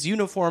that these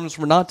uniforms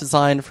were not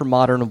designed for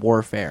modern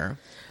warfare.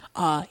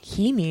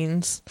 He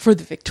means for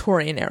the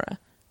Victorian era,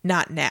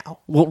 not now.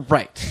 Well,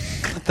 right.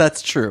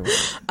 That's true.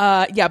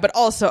 Yeah, but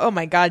also, oh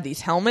my God,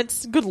 these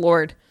helmets. Good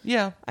Lord.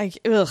 Yeah.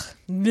 Ugh,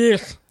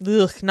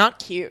 not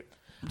cute.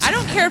 I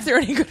don't care if they're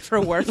any good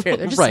for warfare.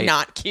 They're just Right.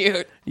 not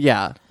cute.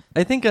 Yeah.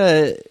 I think,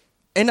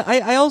 and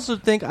I also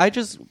think I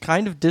just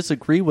kind of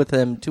disagree with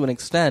him to an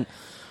extent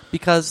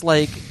because,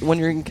 like, when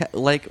you're in,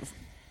 like,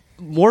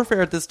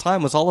 warfare at this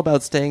time was all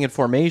about staying in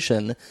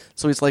formation.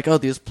 So he's like, oh,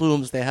 these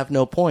plumes, they have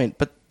no point.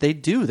 But they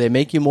do. They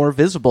make you more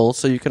visible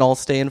so you can all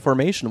stay in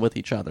formation with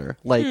each other.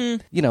 Like,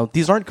 you know,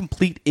 these aren't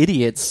complete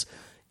idiots,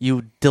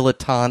 you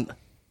dilettante,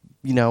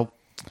 you know,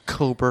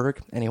 Coburg.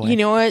 Anyway. You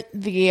know what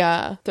the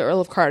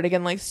Earl of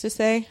Cardigan likes to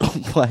say?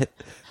 What?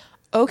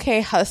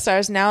 Okay,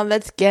 hussars, now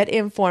let's get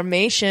in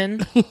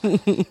formation.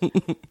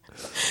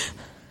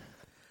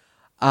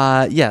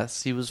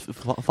 Yes, he was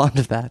fond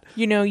of that.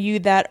 You know, you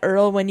that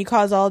Earl when you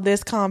cause all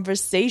this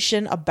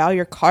conversation about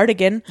your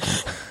cardigan.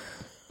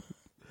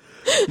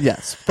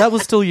 Yes, that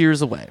was still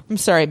years away. I'm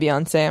sorry,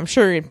 Beyonce. I'm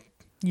sure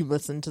you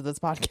listen to this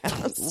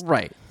podcast.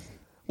 Right.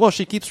 Well,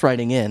 she keeps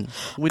writing in.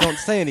 We don't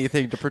say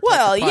anything to protect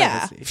Well, the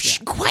yeah. privacy. Shh,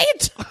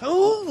 quiet.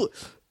 Oh,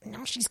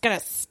 Now she's gonna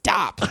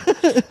stop.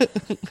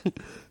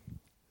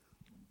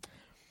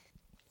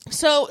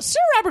 So, Sir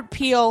Robert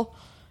Peel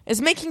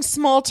is making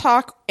small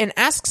talk and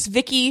asks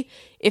Vicky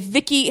if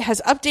Vicky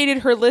has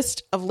updated her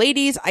list of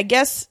ladies. I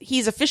guess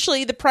he's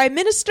officially the Prime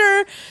Minister.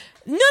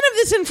 None of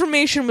this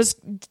information was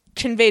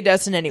conveyed to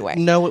us in any way.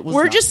 No, it was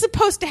We're not. just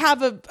supposed to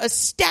have a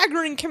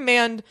staggering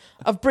command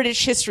of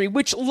British history,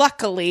 which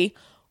luckily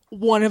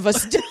one of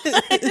us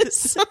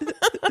does.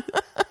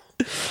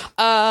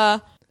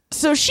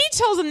 So she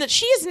tells him that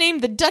she has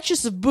named the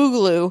Duchess of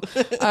Boogaloo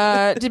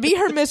to be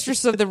her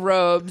mistress of the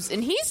robes,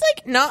 and he's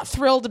like not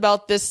thrilled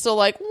about this. So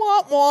like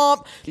womp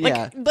womp.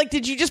 Like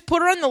did you just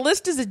put her on the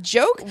list as a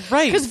joke?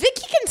 Right. Because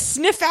Vicky can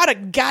sniff out a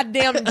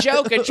goddamn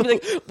joke, and she'll be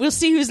like, "We'll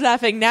see who's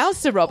laughing now,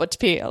 Sir Robert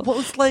Peel."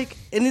 well, it's like,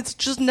 and it's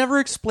just never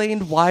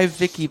explained why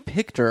Vicky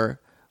picked her,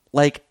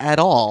 like, at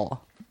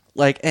all.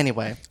 Like,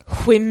 anyway.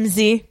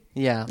 Whimsy,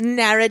 Yeah.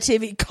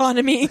 narrative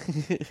economy.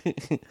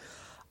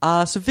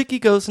 So Vicky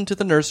goes into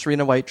the nursery in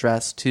a white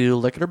dress to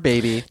look at her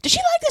baby. Does she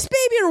like this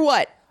baby or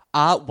what?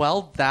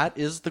 Well, that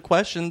is the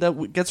question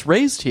that gets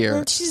raised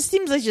here. She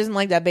seems like she doesn't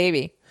like that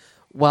baby.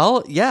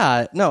 Well,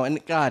 yeah. No,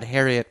 and God,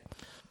 Harriet.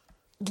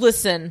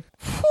 Listen,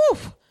 whew,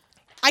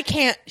 I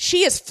can't.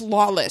 She is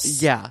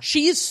flawless. Yeah.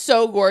 She is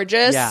so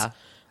gorgeous. Yeah.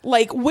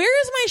 Like,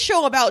 where is my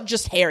show about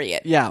just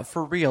Harriet? Yeah,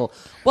 for real.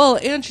 Well,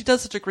 and she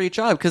does such a great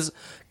job because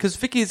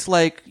Vicky's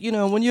like, you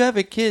know, when you have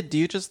a kid, do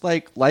you just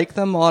like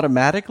them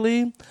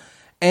automatically?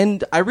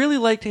 And I really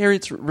liked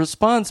Harriet's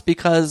response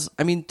because,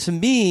 I mean, to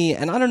me,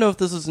 and I don't know if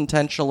this is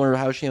intentional or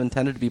how she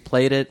intended to be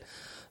played it,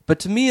 but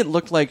to me it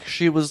looked like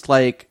she was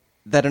like,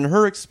 that in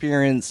her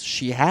experience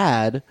she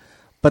had,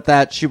 but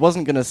that she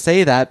wasn't going to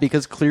say that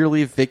because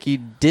clearly Vicky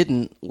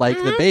didn't like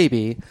the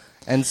baby.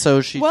 And so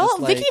she just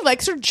like, Vicky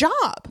likes her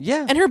job.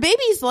 Yeah. And her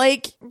baby's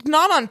like,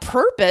 not on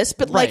purpose,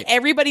 but like Right.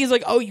 everybody's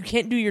like, oh, you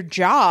can't do your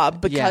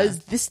job because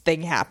this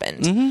thing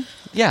happened.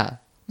 yeah.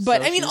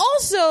 But So I mean, she-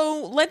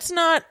 also, let's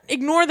not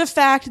ignore the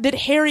fact that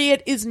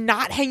Harriet is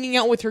not hanging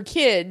out with her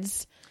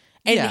kids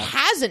and Yeah.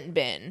 hasn't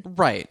been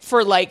Right.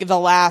 for like the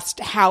last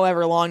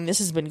however long this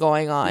has been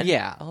going on.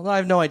 Yeah. Although I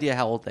have no idea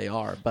how old they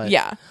are, but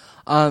Yeah.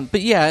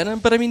 But yeah,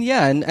 but I mean,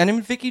 yeah, and I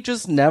mean, Vicky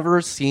just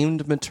never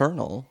seemed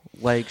maternal.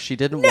 Like she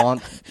didn't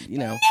want, you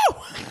know.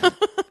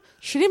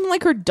 She didn't even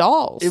like her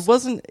dolls. It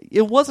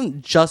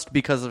wasn't just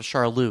because of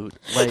Charlotte.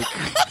 Like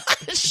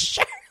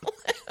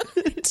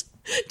Charlotte.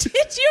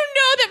 Did you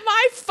know that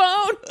my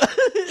phone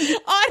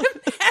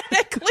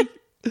automatically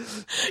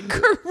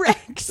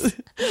corrects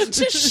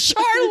to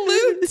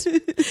Charlotte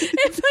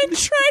if I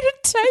try to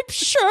type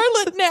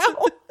Charlotte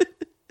now?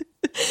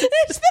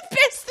 It's the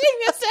best thing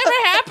that's ever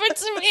happened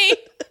to me.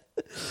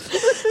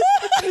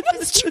 I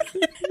was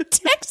trying to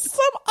text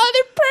some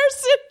other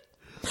person.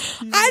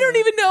 I don't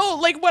even know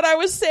like what I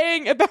was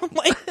saying about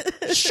like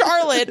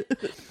Charlotte.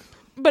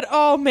 But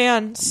oh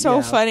man, so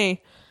Yeah.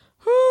 funny.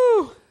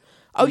 Whew.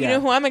 Oh, you Yeah. know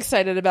who I'm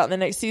excited about in the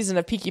next season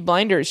of Peaky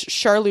Blinders?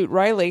 Charlotte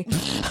Riley.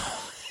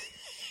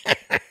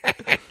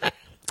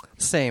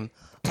 same.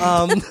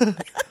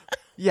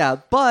 Yeah,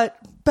 but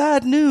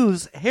bad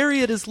news.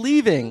 Harriet is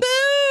leaving.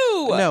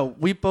 Boo! No,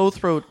 we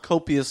both wrote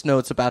copious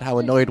notes about how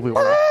annoyed we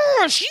were.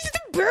 Oh, she's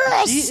the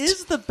best. She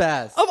is the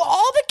best. Of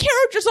all the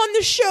characters on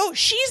the show,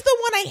 she's the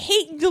one I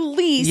hate the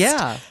least.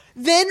 Yeah.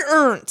 Then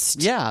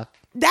Ernst. Yeah.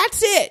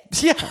 That's it.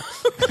 Yeah.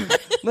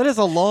 That is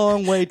a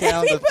long way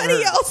down the Everybody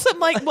third. else, I'm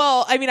like,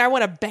 well, I mean, I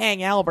want to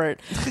bang Albert,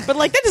 but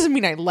like that doesn't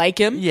mean I like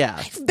him. Yeah.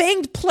 I've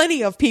banged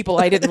plenty of people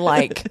I didn't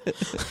like.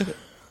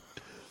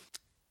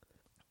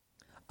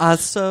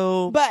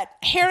 But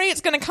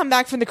Harriet's going to come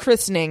back from the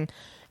christening.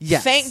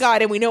 Yes. Thank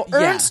God, and we know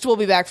Yeah. Ernst will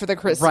be back for the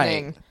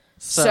christening. Right.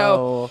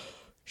 So,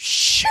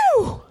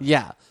 shoo!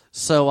 Yeah.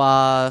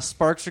 So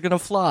sparks are gonna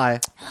fly.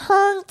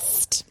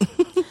 Ernst.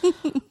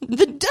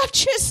 The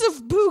Duchess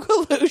of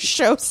Boogaloo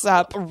shows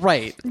up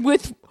Right.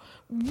 with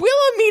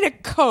Wilhelmina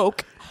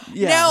Coke.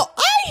 Yeah. Now,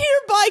 I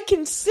hereby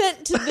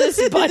consent to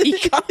this buddy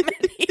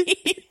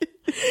comedy.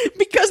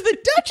 Because the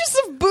Duchess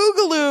of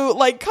Boogaloo,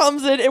 like,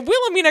 comes in, and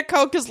Wilhelmina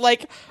Coke is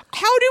like,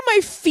 how do my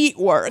feet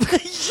work?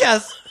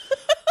 Yes.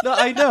 No,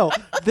 I know.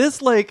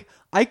 This, like,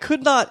 I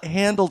could not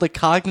handle the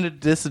cognitive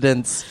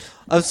dissonance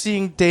of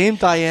seeing Dame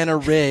Diana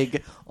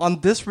Rigg on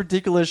this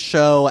ridiculous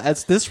show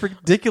as this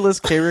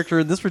ridiculous character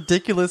in this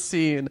ridiculous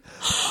scene.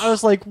 I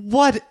was like,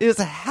 what is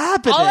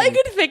happening? All I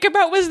could think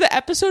about was the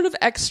episode of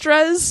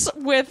Extras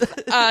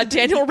with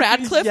Daniel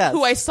Radcliffe, Yes.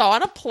 who I saw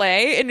in a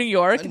play in New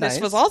York. Nice.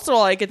 This was also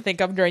all I could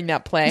think of during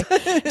that play,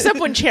 except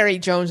when Cherry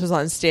Jones was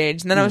on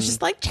stage. And then I was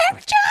just like,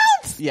 Cherry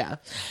Jones! Yeah.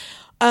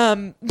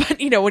 But,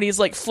 when he's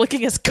like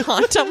flicking his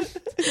condom.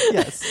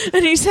 Yes.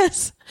 And he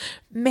says,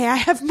 may I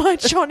have my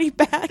Johnny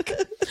back?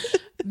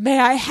 May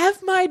I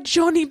have my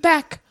Johnny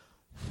back?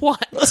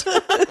 What?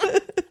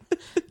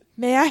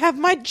 May I have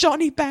my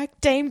Johnny back,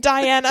 Dame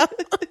Diana?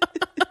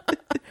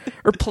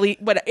 Or please,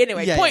 but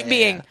anyway, point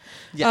being,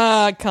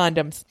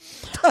 condoms.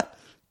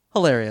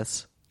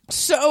 Hilarious.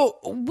 So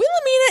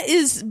Wilhelmina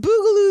is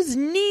Boogaloo's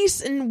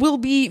niece and will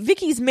be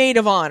Vicky's maid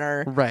of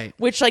honor. Right.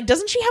 Which,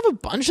 doesn't she have a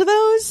bunch of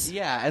those?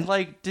 Yeah, and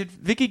did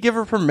Vicky give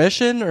her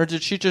permission, or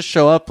did she just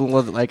show up and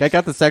was like, I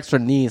got this extra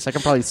niece, I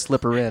can probably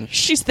slip her in?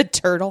 She's the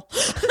turtle.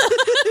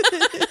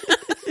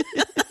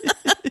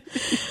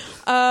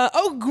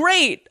 Oh,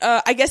 great.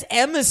 I guess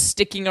Emma's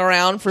sticking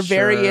around for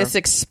various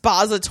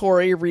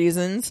expository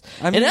reasons.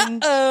 I mean,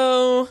 and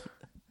uh-oh.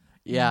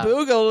 Yeah.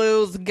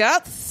 Boogaloo's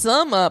got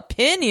some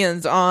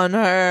opinions on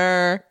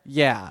her.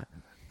 Yeah.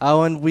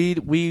 Oh, and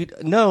we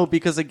know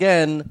because,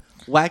 again,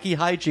 wacky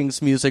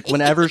hijinks music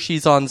whenever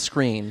she's on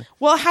screen.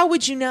 Well, how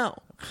would you know?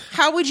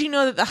 How would you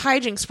know that the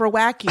hijinks were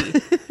wacky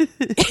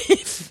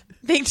if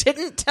they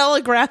didn't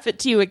telegraph it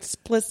to you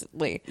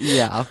explicitly?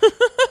 Yeah.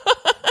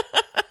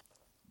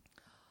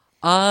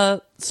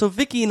 So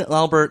Vicky and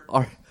Albert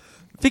are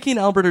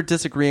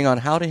disagreeing on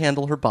how to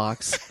handle her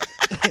box.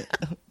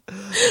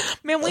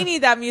 Man, we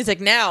need that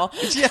music now.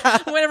 Yeah.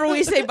 Whenever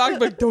we say box,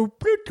 but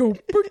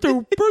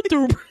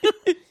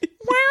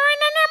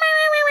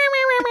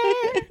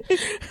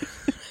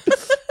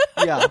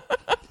Yeah.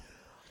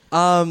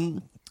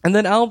 And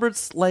then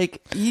Albert's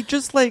he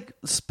just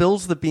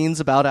spills the beans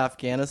about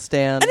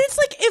Afghanistan. And it's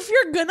like, if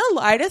you're gonna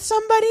lie to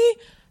somebody,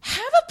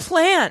 have a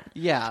plan.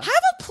 Yeah. Have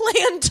a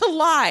plan to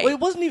lie.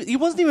 Well, he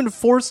wasn't even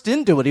forced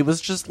into it. He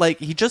was just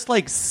he just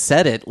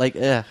said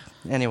it.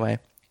 Anyway.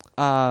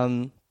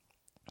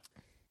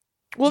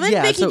 Well, then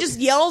yeah, Vicky just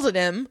yells at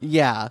him.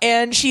 Yeah.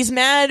 And she's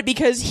mad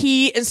because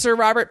he and Sir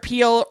Robert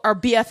Peel are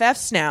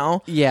BFFs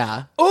now.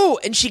 Yeah. Oh,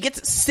 and she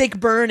gets a sick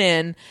burn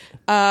in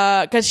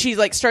because she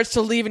starts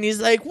to leave, and he's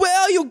like, "Where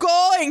are you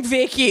going,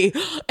 Vicky?"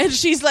 And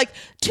she's like,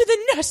 "To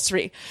the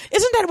nursery.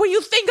 Isn't that where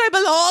you think I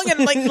belong?"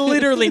 And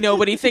literally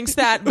nobody thinks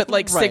that, but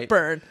sick Right.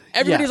 burn.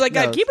 Everybody's Yeah, like,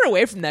 "God, no. keep her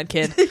away from that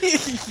kid."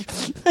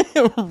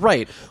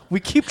 Right. We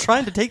keep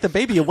trying to take the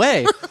baby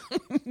away.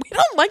 We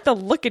don't like the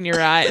look in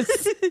your eyes.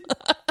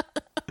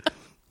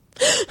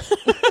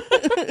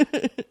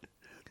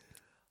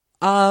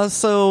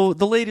 So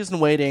the ladies in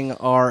waiting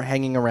are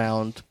hanging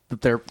around, but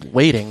they're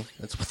waiting.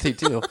 That's what they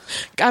do.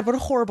 God, what a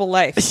horrible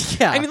life.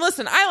 Yeah. I mean,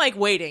 listen, I like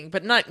waiting,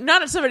 but not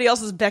at somebody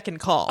else's beck and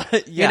call.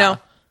 Yeah. You know?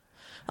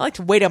 I like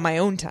to wait on my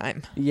own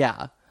time.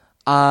 Yeah.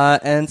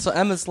 And so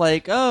Emma's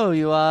like, "Oh,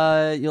 you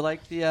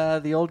like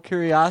the old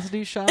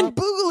curiosity shop?" And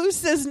Boogaloo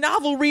says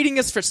novel reading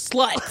is for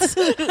sluts.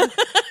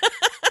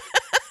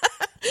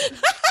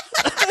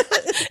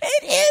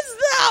 It is,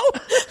 though.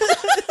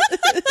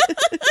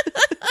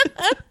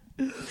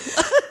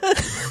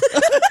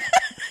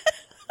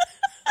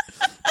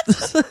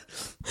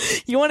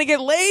 You want to get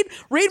laid?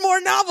 Read more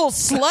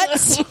novels,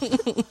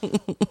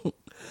 sluts.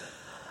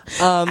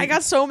 I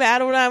got so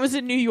mad when I was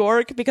in New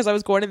York because I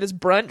was going to this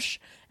brunch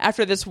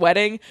after this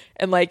wedding,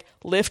 and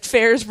Lyft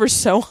fares were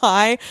so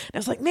high. And I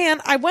was like, man,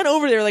 I went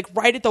over there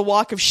right at the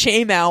walk of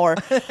shame hour.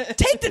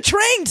 Take the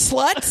train,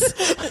 sluts.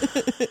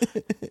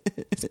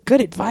 It's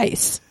good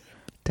advice.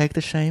 Take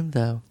the shame,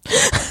 though.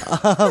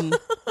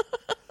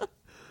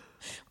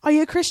 Are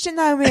you a Christian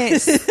now,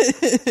 miss?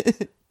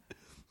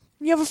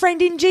 You have a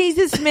friend in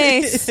Jesus,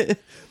 miss?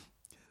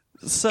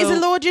 So Is the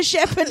Lord your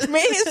shepherd,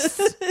 miss?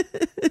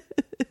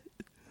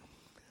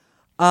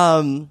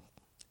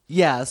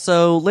 Yeah,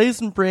 so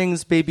Lazen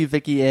brings baby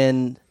Vicky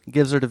in,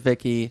 gives her to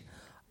Vicky,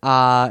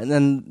 and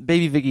then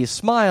baby Vicky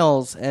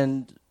smiles,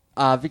 and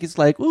Vicky's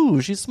like,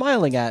 "Ooh, she's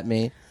smiling at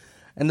me."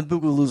 And the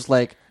Boogaloo's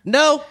like,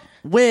 "No,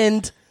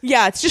 wind."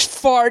 Yeah, it's just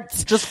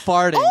farts. Just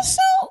farting.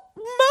 Also,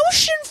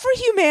 Motion for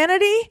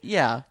Humanity,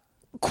 Yeah.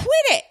 quit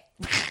it.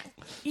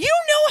 You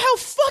know how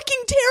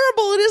fucking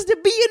terrible it is to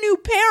be a new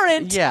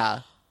parent.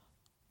 Yeah.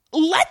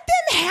 Let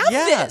them have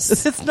Yeah.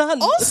 this. It's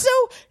not... Also,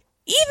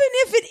 even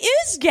if it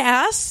is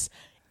gas,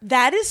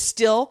 that is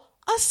still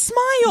a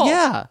smile.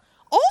 Yeah.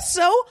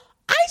 Also,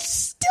 I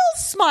still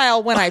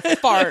smile when I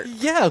fart.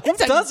 Yeah, who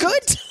It's a doesn't?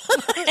 good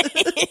time.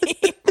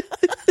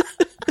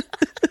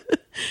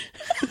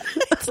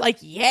 It's like,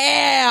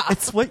 yeah.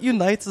 It's what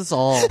unites us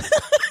all.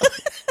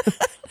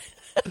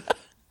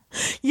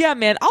 Yeah,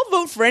 man, I'll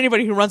vote for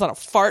anybody who runs on a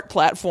fart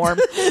platform.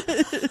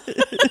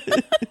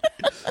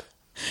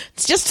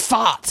 It's just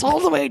farts all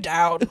the way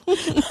down.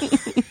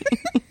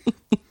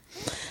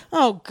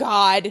 Oh,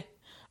 God.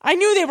 I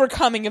knew they were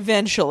coming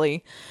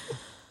eventually.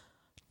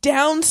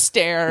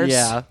 downstairs.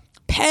 Yeah.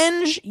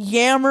 Penge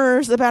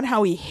yammers about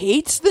how he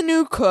hates the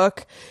new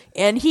cook,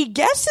 and he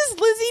guesses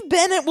Lizzie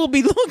Bennett will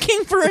be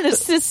looking for an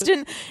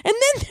assistant, and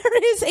then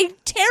there is a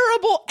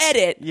terrible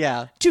edit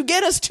Yeah. to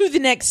get us to the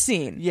next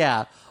scene.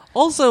 Yeah.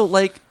 Also,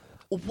 like,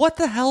 what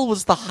the hell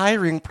was the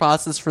hiring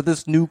process for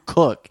this new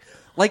cook?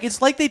 Like,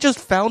 it's like they just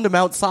found him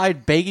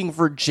outside begging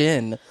for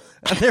gin.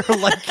 And they were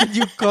like, can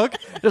you cook?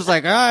 Just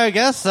like, I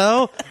guess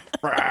so.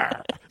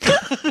 I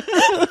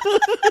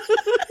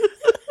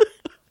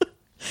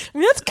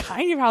mean, that's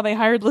kind of how they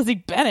hired Lizzie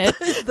Bennett.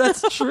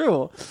 That's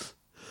true.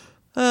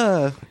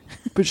 But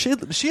she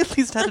at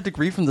least had a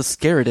degree from the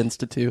Scarrett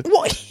Institute.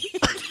 Well,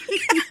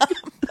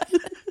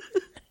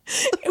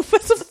 it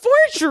was a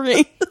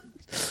forgery.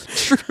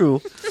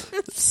 True.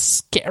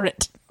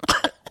 Scarrett.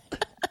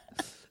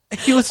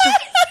 He was just...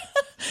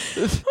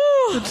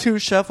 the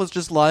sous chef was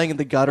just lying in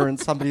the gutter and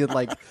somebody had,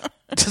 like,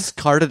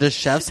 discarded a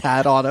chef's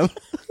hat on him.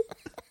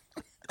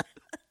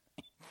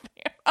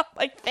 I'm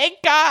like,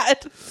 thank God.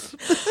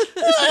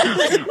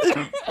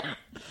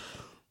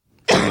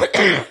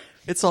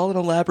 It's all an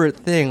elaborate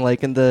thing,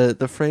 like in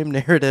the frame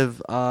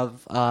narrative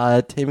of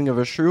Taming of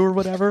a Shrew or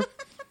whatever.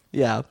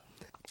 Yeah.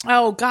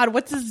 Oh, God,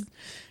 what's his...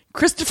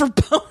 Christopher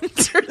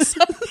Bones or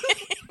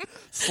something?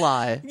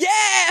 Sly. Yeah!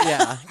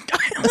 Yeah.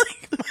 I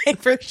like my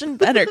version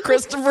better.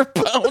 Christopher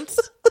Bones.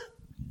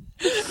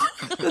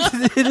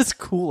 It is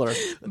cooler.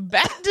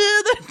 Back to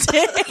the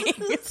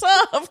days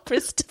of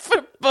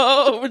Christopher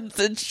Bones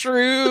and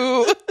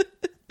Shrew.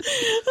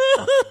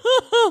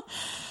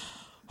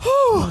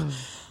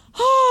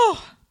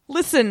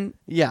 Listen.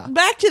 Yeah.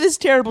 Back to this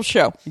terrible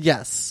show.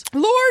 Yes.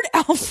 Lord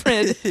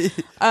Alfred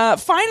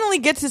finally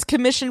gets his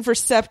commission for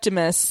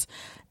Septimus.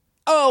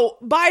 Oh,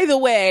 by the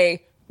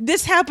way,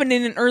 this happened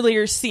in an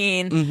earlier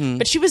scene,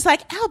 but she was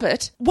like,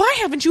 Albert, why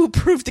haven't you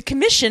approved the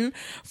commission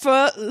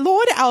for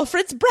Lord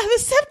Alfred's brother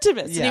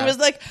Septimus? Yeah. And he was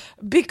like,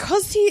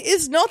 because he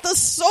is not a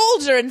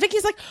soldier. And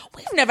Vicky's like,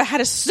 we've never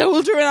had a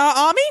soldier in our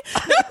army.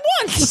 Not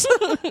once.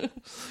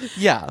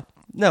 Yeah.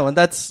 No, and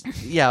that's...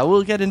 Yeah,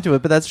 we'll get into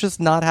it, but that's just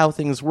not how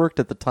things worked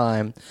at the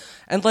time.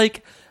 And,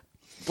 like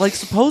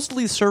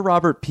supposedly Sir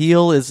Robert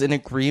Peel is in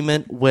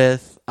agreement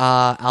with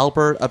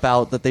Albert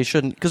about that they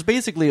shouldn't... Because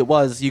basically it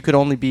was, you could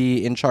only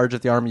be in charge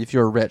of the army if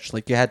you were rich.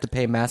 Like, you had to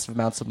pay massive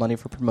amounts of money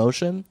for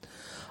promotion.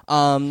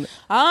 So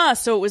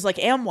it was like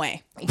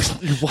Amway.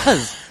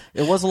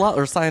 It was a lot,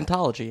 or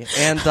Scientology.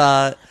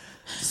 And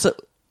so...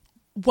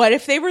 What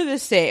if they were the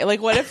same?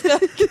 Like, what if the...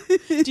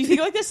 do you think,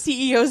 like, the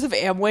CEOs of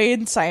Amway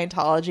and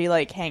Scientology,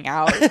 like, hang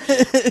out?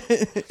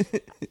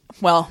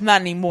 Well,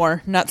 not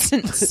anymore. Not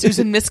since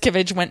Susan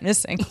Miscavige went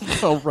missing.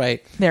 Oh,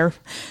 right. Their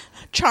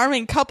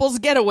charming couples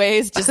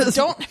getaways just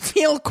don't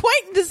feel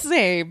quite the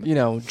same. You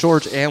know,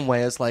 George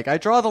Amway is like, I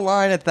draw the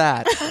line at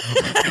that.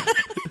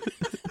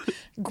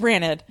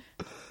 Granted,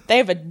 they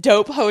have a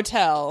dope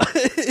hotel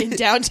in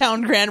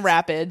downtown Grand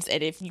Rapids,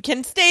 and if you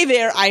can stay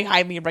there, I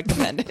highly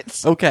recommend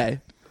it.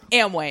 Okay.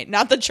 Amway,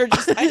 not the Church of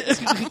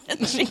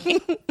Scientology.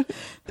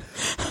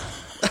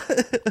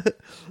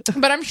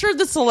 But I'm sure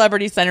the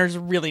Celebrity Center is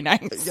really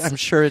nice. I'm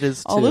sure it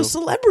is, too. All those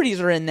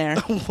celebrities are in there.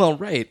 Well,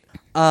 right.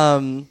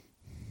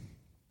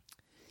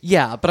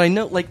 Yeah, but I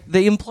know, like,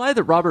 they imply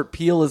that Robert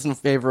Peel is in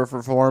favor of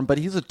reform, but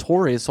he's a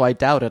Tory, so I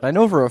doubt it. I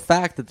know for a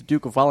fact that the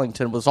Duke of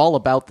Wellington was all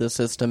about this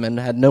system and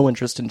had no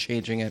interest in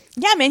changing it.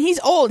 Yeah, man, he's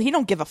old. He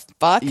don't give a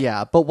fuck.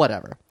 Yeah, but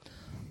whatever.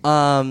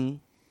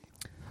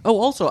 Oh,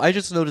 also, I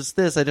just noticed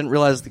this. I didn't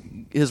realize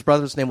his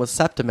brother's name was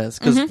Septimus,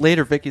 because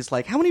later Vicky's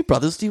like, how many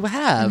brothers do you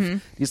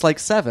have? He's like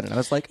 7. And I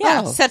was like,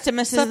 Yeah, oh.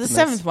 Septimus is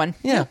the 7th one.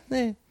 Yeah.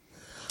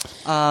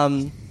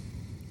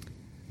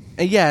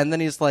 And yeah, and then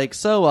he's like,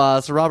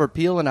 so Robert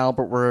Peel and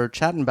Albert were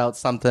chatting about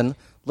something.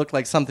 Looked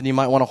like something you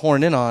might want to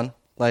horn in on.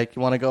 Like,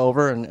 you want to go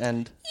over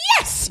and...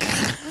 Yes!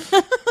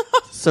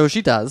 So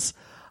she does.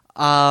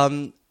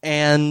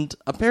 And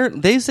apparently,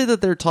 they say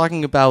that they're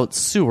talking about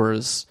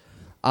sewers.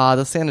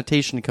 The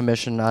Sanitation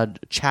Commission,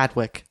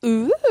 Chadwick.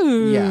 Ooh,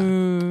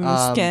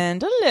 Yeah.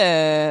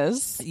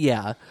 Scandalous.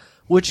 Yeah.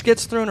 Which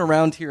gets thrown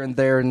around here and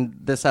there in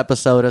this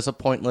episode as a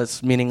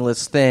pointless,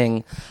 meaningless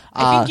thing.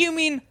 I think you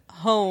mean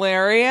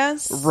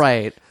hilarious.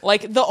 Right.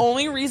 Like, the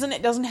only reason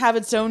it doesn't have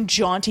its own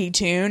jaunty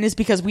tune is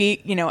because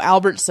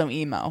Albert's so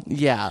emo.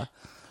 Yeah.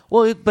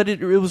 Well, it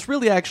was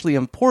really actually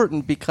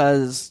important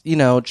because,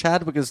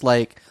 Chadwick is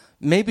like,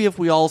 maybe if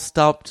we all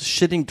stopped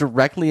shitting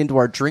directly into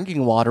our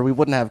drinking water, we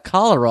wouldn't have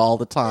cholera all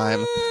the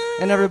time.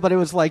 And everybody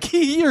was like,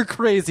 you're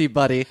crazy,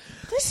 buddy.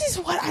 This is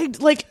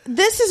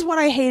what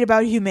I hate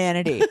about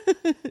humanity.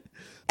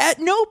 At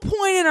no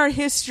point in our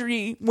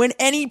history, when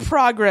any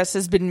progress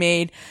has been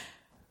made,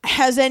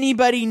 has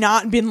anybody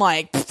not been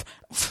like,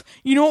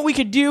 you know what we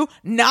could do?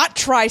 Not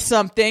try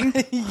something.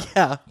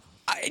 Yeah.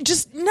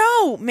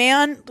 No,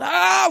 man.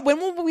 When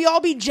will we all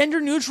be gender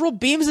neutral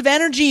beams of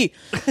energy?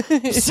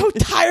 I'm so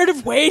tired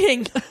of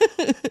waiting.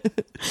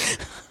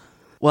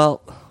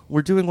 Well,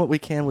 we're doing what we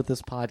can with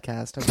this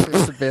podcast. I'm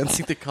sure it's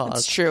advancing the cause.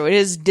 It's true. It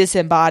is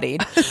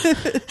disembodied.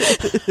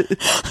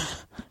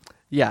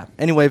 Yeah.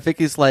 Anyway,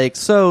 Vicky's like,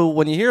 so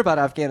when you hear about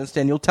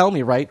Afghanistan, you'll tell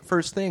me, right?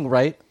 First thing,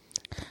 right?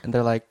 And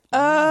they're like,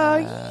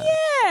 yeah,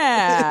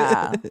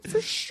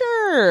 for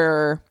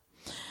sure.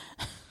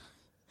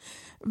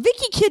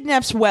 Vicky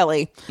kidnaps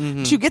Welly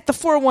to get the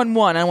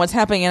 411 on what's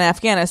happening in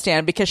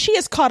Afghanistan because she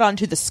has caught on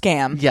to the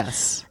scam.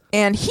 yes.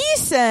 And he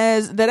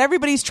says that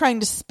everybody's trying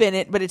to spin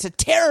it, but it's a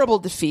terrible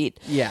defeat.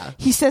 Yeah.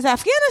 He says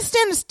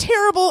Afghanistan is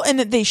terrible and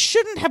that they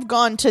shouldn't have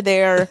gone to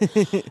there.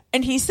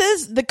 And he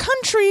says the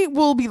country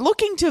will be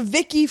looking to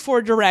Vicky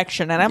for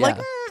direction. And I'm like,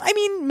 I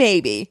mean,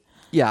 maybe.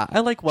 Yeah,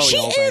 I like Welly She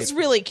All is Right.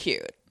 really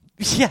cute.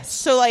 Yes.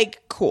 So,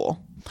 like, cool.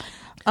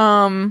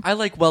 I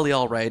like Welly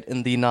All Right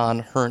in the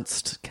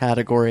non-Hernst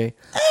category.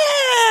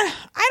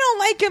 I don't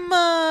like him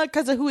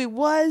because of who he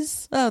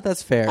was, Oh,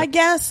 that's fair. I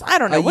guess. I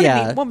don't know. What, yeah.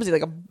 did he, what was he,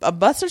 like a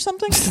bus or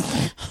something?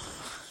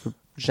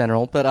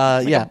 General,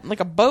 but yeah. Like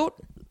a boat?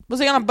 Was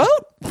he on a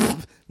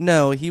boat?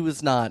 No, he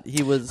was not.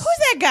 He was... Who's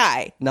that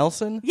guy?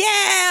 Nelson? Yeah.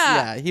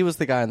 Yeah, he was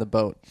the guy on the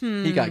boat.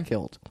 He got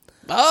killed.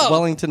 Oh.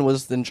 Wellington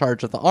was in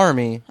charge of the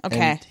army. Okay.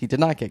 And he did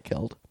not get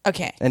killed.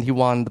 Okay. And he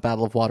won the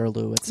Battle of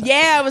Waterloo, etc.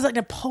 Yeah, it was like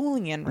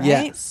Napoleon, right?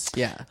 Yes.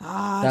 Yeah.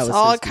 Ah, That it's was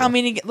all his deal.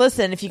 coming to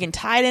listen, if you can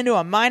tie it into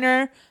a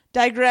minor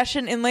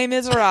digression in Les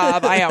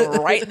Miserables, I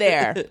am right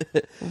there.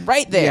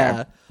 Right there.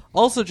 Yeah.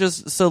 Also,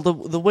 just so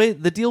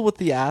the deal with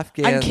the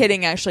Afghan. I'm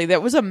kidding, actually.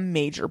 That was a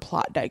major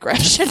plot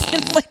digression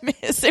in Les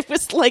Mis. It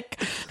was like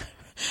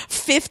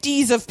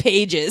 50s of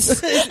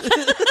pages.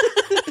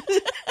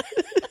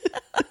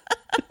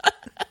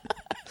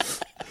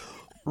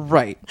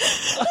 Right.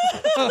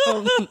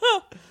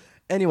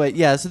 Anyway,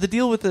 yeah. So the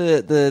deal with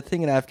the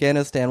thing in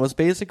Afghanistan was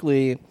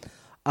basically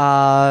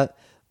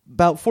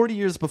about 40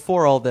 years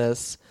before all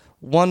this.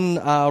 One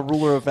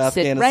ruler of Sit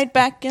Afghanistan. right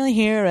back and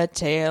hear a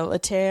tale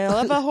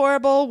of a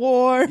horrible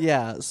war.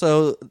 Yeah.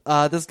 So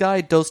this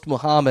guy Dost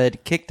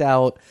Muhammad kicked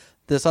out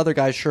this other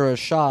guy Shura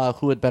Shah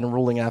who had been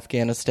ruling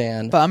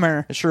Afghanistan.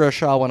 Bummer. Shura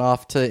Shah went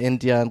off to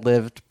India and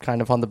lived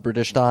kind of on the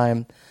British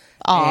dime.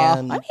 Aw.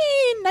 And I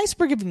mean, nice if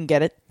you can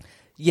get it.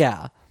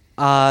 yeah.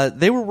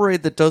 They were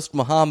worried that Dost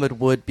Muhammad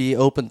would be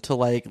open to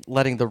like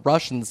letting the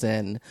Russians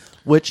in,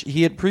 which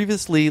he had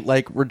previously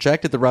like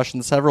rejected the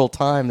Russians several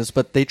times,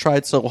 but they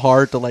tried so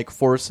hard to like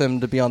force him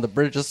to be on the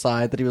British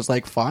side that he was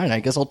like, "Fine, I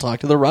guess I'll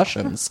talk to the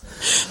Russians."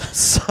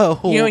 So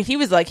You know, he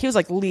was like,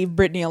 leave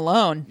Brittany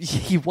alone.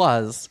 he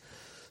was.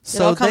 It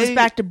all comes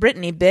back to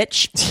Brittany,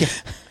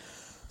 bitch.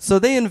 So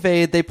they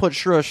invade, they put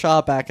Shura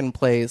Shah back in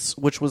place,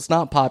 which was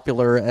not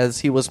popular as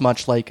he was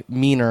much like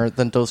meaner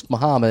than Dost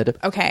Muhammad.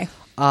 Okay.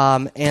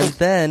 And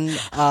then,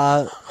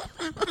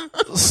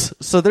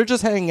 so they're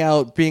just hanging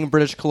out, being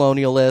British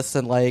colonialists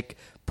and like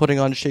putting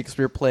on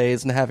Shakespeare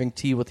plays and having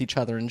tea with each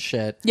other and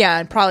shit. Yeah,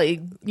 and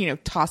probably,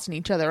 tossing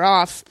each other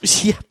off.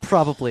 Yeah,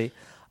 probably.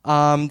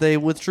 They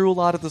withdrew a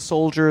lot of the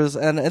soldiers,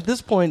 and at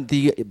this point,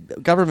 the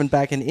government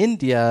back in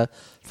India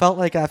felt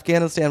like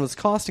Afghanistan was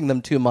costing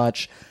them too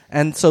much,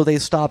 and so they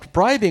stopped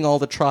bribing all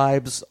the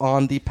tribes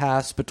on the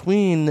pass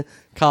between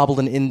Kabul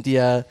and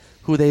India,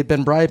 who they'd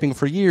been bribing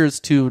for years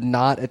to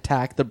not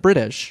attack the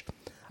British.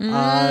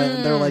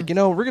 They're like,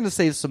 we're going to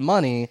save some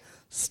money.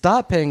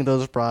 Stop paying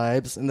those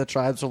bribes. And the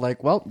tribes are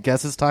like, well,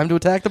 guess it's time to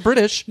attack the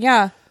British.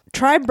 Yeah.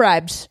 Tribe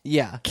bribes.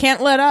 Yeah.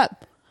 Can't let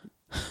up.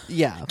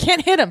 Yeah.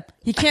 Can't hit him.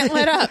 He can't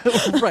let up.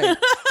 Right.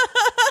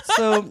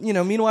 So,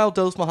 meanwhile,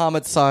 Dost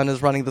Muhammad's son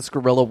is running this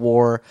guerrilla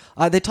war.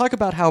 They talk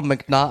about how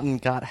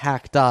McNaughton got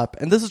hacked up.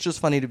 And this is just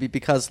funny to me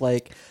because,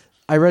 like,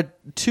 I read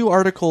 2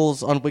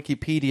 articles on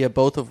Wikipedia,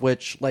 both of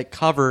which, like,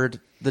 covered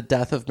the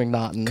death of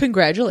McNaughton.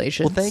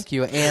 Congratulations. Well, thank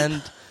you.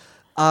 And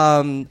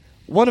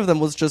one of them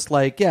was just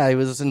like, yeah, he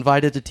was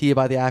invited to tea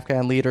by the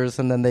Afghan leaders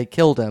and then they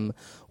killed him.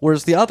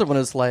 Whereas the other one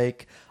is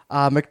like,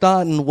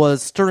 McNaughton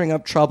was stirring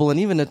up trouble and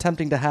even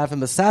attempting to have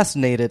him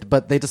assassinated,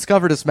 but they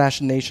discovered his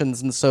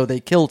machinations and so they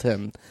killed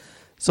him.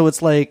 So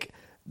it's like,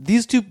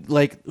 these two,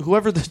 like,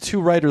 whoever the 2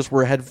 writers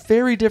were had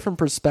very different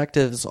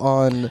perspectives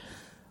on,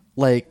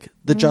 like,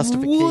 the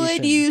justification.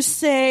 Would you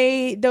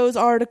say those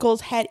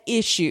articles had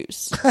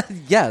issues?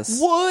 Yes.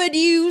 Would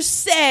you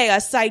say a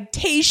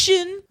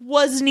citation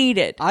was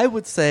needed? I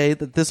would say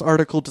that this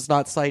article does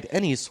not cite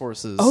any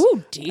sources.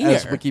 Oh, dear.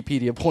 As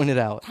Wikipedia pointed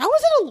out. How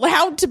is it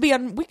allowed to be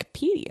on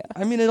Wikipedia?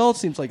 I mean, it all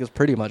seems like it's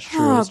pretty much true.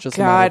 Oh, It's just a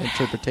God. matter of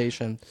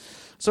interpretation.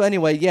 So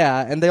anyway,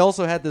 yeah, and they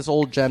also had this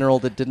old general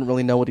that didn't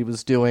really know what he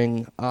was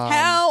doing.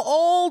 How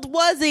old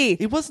was he?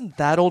 He wasn't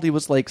that old. He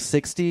was like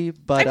 60,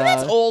 but I mean,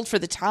 that's old for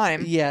the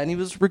time. yeah, and he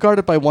was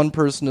regarded by one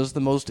person as the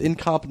most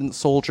incompetent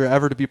soldier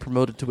ever to be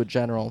promoted to a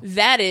general.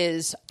 That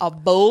is a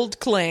bold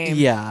claim.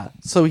 Yeah,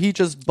 so he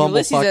just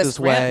Ulysses bumblefucked S. his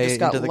Grant way just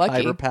got into the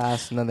lucky. Khyber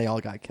Pass, and then they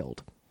all got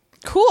killed.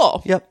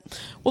 Cool. Yep,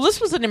 Well,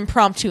 this was an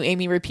impromptu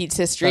Amy Repeats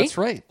history. that's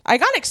right. I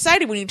got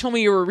excited when you told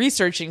me you were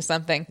researching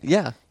something.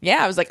 Yeah,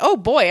 Yeah, I was like, oh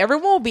boy,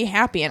 everyone will be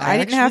happy, and I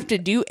didn't have to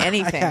do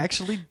anything. I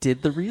actually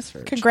did the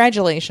research.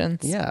 Congratulations.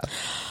 Yeah.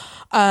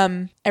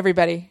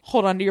 Everybody,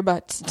 hold on to your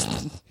butts.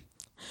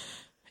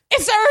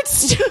 It's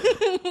Ernst!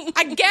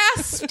 I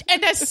gasped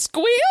and I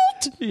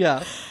squealed.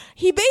 Yeah.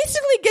 He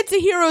basically gets a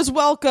hero's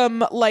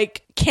welcome,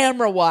 like,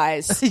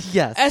 camera-wise.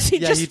 Yes. As he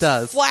Yeah, just he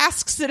does.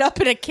 flasks it up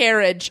in a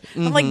carriage.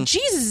 I'm like,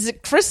 Jesus, is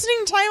it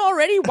christening time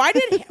already? Why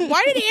did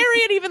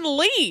Harriet even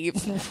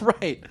leave?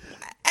 Right.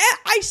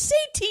 I say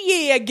to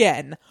ye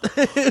again.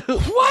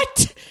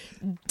 What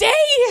day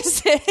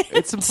is it?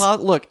 It's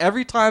impossible. Look,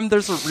 every time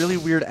there's a really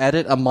weird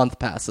edit, a month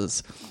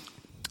passes.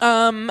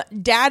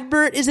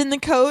 Dadbert is in the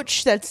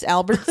coach. That's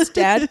Albert's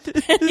dad.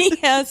 And he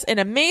has an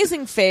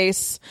amazing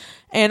face.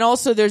 And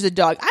also there's a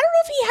dog. I don't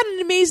know if he had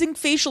an amazing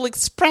facial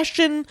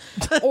expression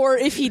or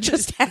if he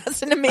just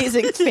has an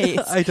amazing face.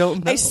 I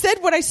don't know. I said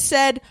what I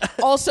said.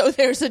 Also,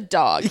 there's a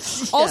dog.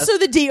 Also,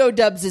 the D.O.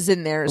 Dubs is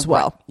in there as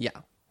well. Right.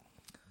 Yeah.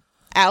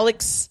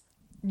 Alex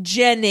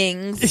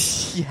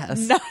Jennings.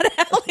 Yes. Not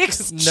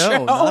Alex Jones.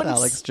 No, not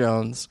Alex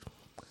Jones.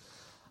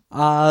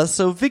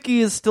 So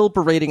Vicky is still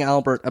berating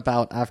Albert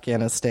about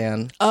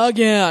Afghanistan.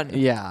 Again.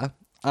 Yeah.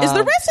 Is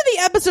the rest of the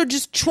episode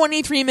just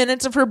 23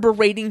 minutes of her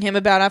berating him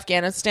about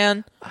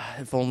Afghanistan?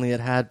 If only it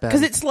had been.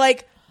 Because it's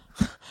like,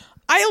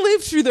 I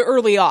lived through the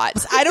early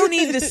aughts. I don't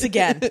need this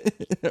again.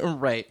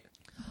 Right.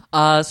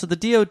 So the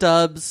D.O.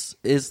 Dubs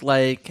is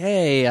like,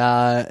 hey,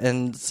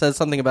 and says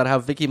something about how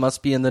Vicky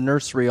must be in the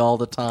nursery all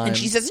the time. And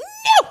she says,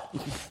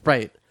 no!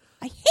 Right.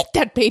 I hate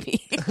that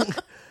baby.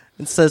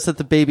 And says that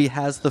the baby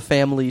has the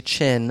family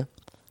chin.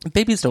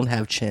 Babies don't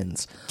have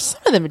chins.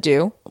 Some of them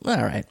do.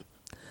 All right.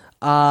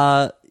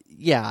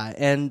 Yeah,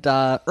 and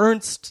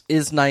Ernst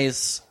is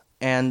nice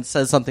and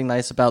says something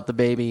nice about the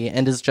baby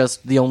and is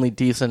just the only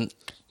decent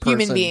person,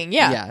 human being,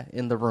 yeah.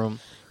 in the room.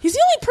 He's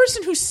the only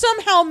person who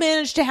somehow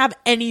managed to have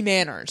any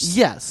manners.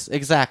 Yes,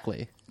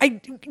 exactly.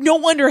 No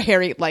wonder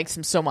Harriet likes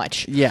him so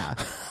much. Yeah.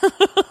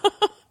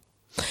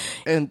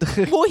 And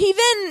Well, he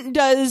then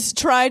does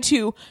try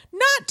to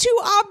not too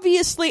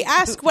obviously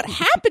ask what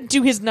happened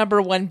to his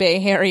number one bae,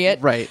 Harriet.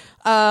 right.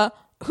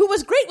 Who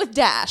was great with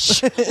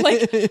Dash.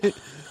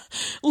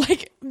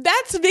 Like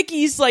that's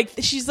Vicky's. Like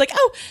she's like,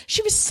 oh,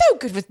 she was so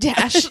good with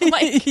Dash.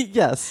 Like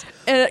Yes.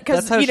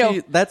 because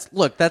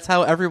that's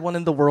how everyone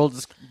in the world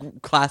is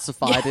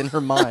classified in her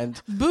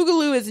mind.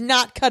 Boogaloo is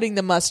not cutting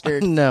the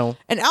mustard. No.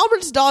 And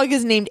Albert's dog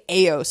is named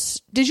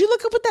Eos. Did you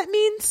look up what that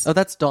means? Oh,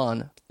 that's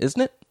Dawn,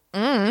 isn't it?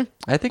 I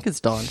think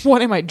it's Dawn.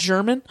 What am I,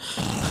 German?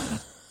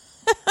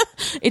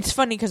 It's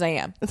funny because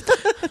I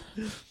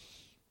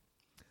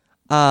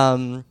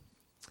am.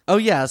 Oh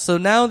yeah, so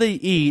now they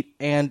eat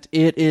and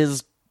it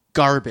is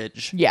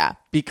garbage. Yeah.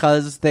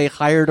 Because they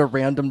hired a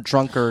random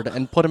drunkard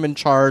and put him in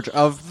charge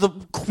of the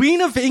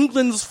Queen of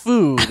England's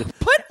food.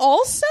 But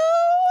also,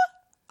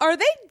 are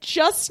they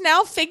just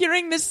now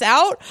figuring this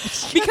out?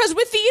 Because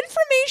with the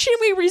information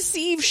we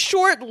receive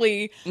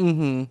shortly,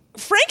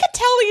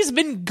 Francatelli's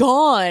been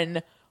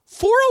gone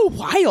for a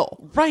while.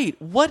 Right.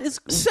 What is...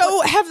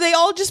 So have they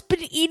all just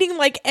been eating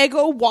like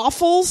Eggo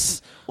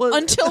waffles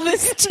until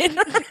this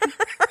dinner?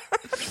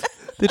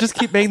 They just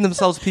keep making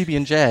themselves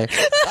PB&J.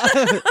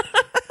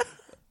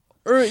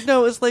 Or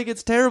no, it's like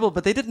it's terrible,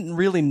 but they didn't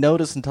really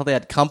notice until they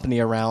had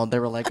company around. They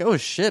were like, "Oh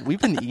shit, we've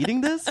been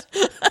eating this."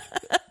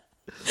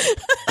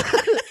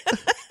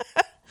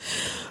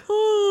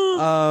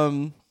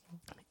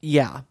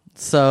 Yeah.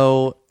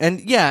 So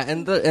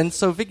and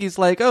so Vicky's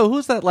like, "Oh,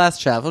 who's that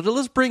last chef? Well,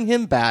 let's bring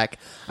him back."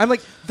 I'm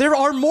like, "There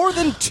are more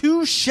than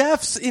 2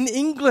 chefs in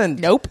England."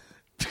 Nope.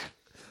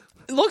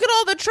 Look at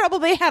all the trouble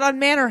they had on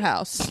Manor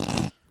House.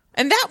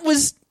 And that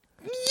was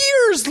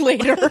years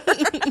later.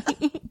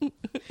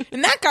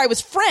 And that guy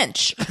was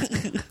French.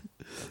 God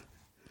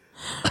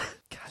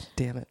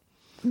damn it.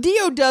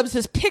 D.O. Dubs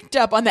has picked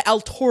up on the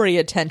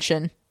Altoria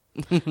tension.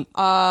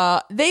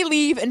 They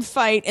leave and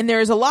fight, and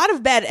there's a lot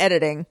of bad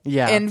editing.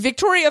 Yeah. And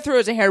Victoria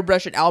throws a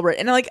hairbrush at Albert,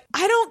 and I'm like,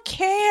 I don't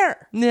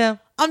care. Yeah.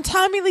 I'm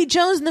Tommy Lee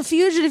Jones in The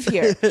Fugitive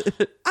here.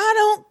 I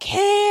don't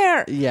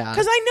care. Yeah.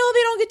 Because I know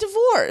they don't get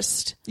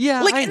divorced.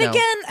 Yeah, like, I know. And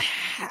again,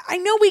 I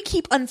know we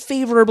keep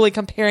unfavorably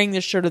comparing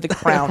this show to The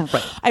Crown.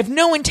 Right. I have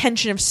no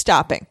intention of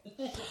stopping.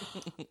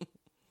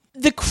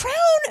 The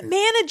Crown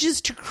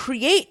manages to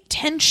create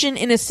tension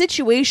in a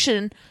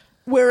situation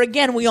where,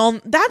 again,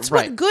 that's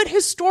what Right. good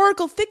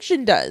historical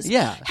fiction does.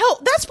 Yeah.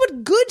 Hell, that's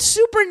what good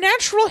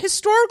supernatural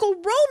historical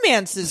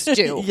romances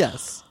do.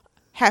 Yes.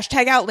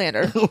 Hashtag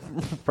Outlander.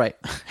 Right.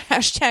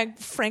 Hashtag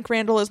Frank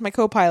Randall is my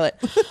co-pilot.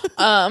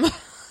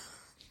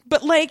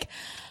 But like,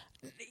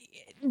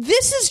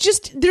 this is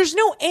just, there's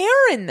no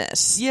air in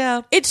this.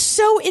 Yeah. It's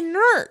so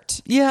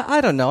inert. Yeah,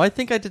 I don't know. I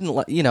think I didn't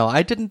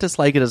I didn't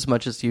dislike it as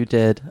much as you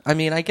did. I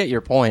mean, I get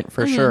your point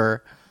for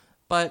sure.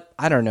 But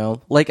I don't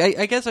know. Like,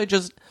 I guess I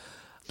just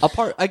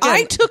again,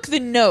 I took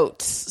the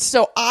notes,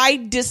 so I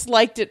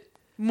disliked it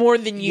more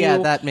than you. Yeah,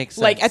 that makes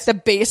sense. Like at the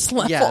base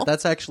level. Yeah,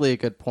 that's actually a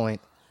good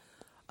point.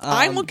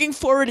 I'm looking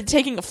forward to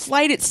taking a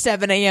flight at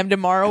 7 a.m.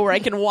 tomorrow where I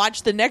can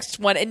watch the next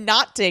one and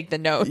not take the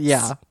notes.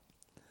 Yeah.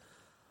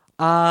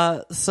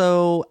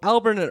 So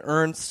Albert and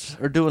Ernst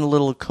are doing a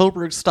little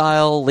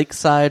Coburg-style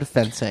lakeside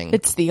fencing.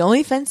 It's the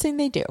only fencing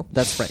they do.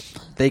 That's right.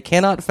 They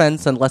cannot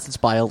fence unless it's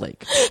by a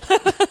lake.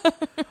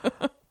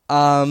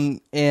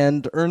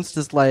 And Ernst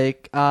is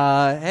like,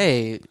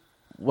 hey,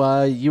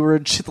 you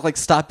were like,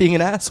 stop being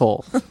an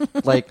asshole.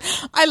 Like,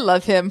 I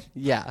love him.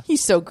 yeah.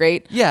 He's so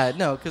great. Yeah,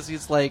 no, because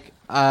he's like,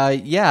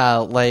 yeah,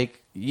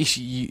 like,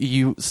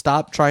 you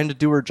stop trying to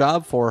do her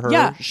job for her.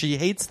 Yeah. She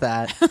hates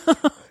that.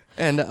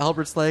 And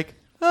Albert's like,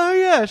 oh,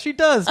 yeah, she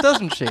does,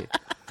 doesn't she?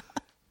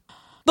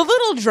 The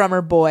little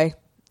drummer boy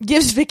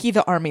gives Vicky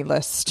the army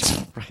list.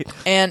 Right.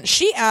 And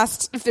she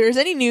asks if there's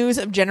any news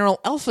of General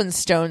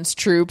Elphinstone's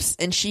troops,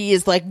 and she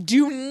is like,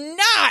 do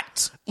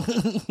not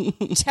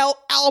tell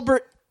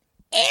Albert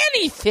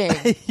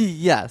anything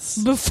Yes.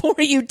 before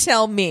you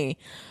tell me.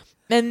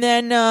 And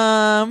then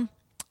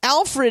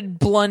Alfred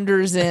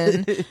blunders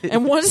in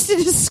and wants to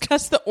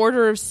discuss the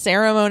order of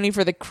ceremony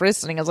for the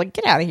christening. I was like,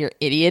 get out of here,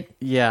 idiot.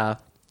 Yeah.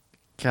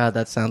 God,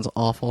 that sounds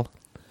awful.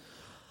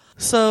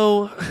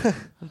 So,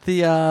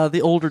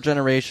 the older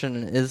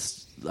generation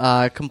is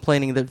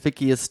complaining that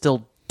Vicky is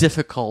still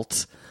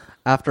difficult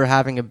after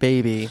having a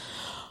baby.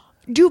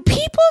 Do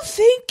people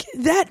think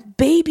that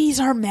babies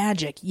are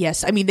magic?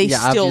 Yes. I mean, they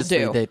still obviously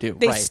do. they do,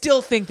 They right.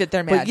 still think that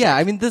they're magic. But yeah,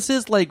 I mean, this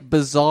is like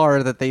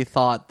bizarre that they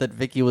thought that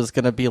Vicky was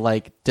going to be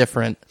like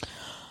different.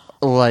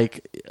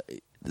 Like,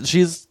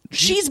 she's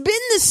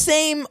been the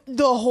same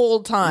the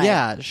whole time.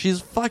 yeah,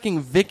 she's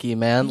fucking Vicky,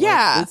 man.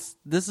 Yeah. Like,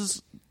 this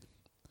is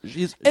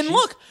she's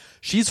look,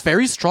 she's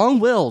very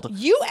strong-willed.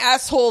 you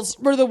assholes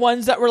were the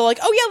ones that were like,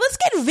 oh yeah, let's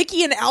get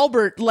Vicky and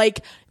Albert,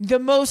 like the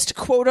most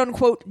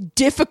quote-unquote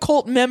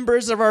difficult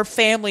members of our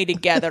family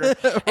together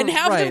and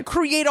have them Right.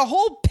 create a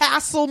whole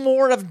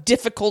Passlemore of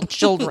difficult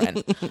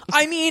children.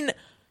 I mean,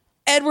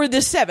 Edward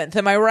the Seventh,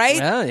 am I right?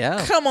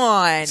 Yeah. Come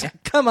on.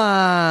 Come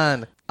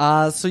on.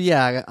 So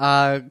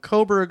yeah,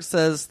 Coburg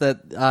says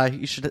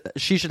that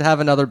she should have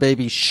another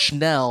baby,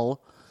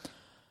 Schnell.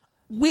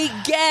 We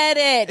get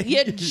it.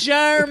 You're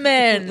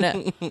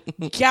German.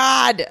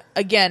 God.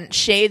 Again,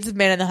 shades of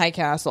Men in the High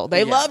Castle.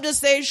 They love to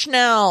say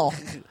Schnell.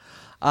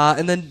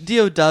 And then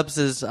Dio Dubs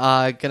is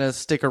gonna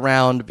stick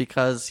around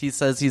because he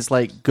says he's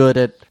like good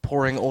at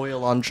pouring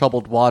oil on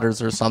troubled waters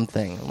or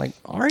something. I'm like,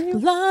 are you?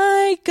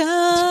 Like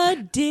a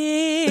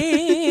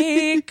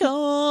dick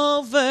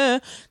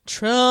over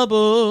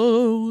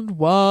troubled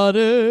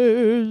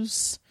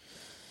waters.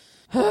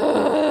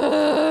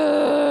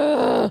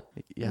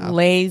 Yeah.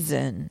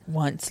 Lazen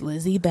wants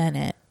Lizzie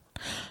Bennett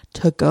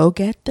to go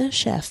get the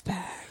chef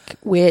back,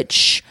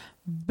 which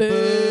boo.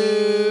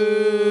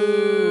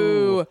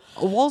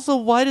 Also,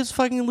 why does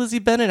fucking Lizzie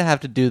Bennett have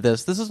to do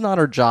this? This is not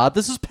her job.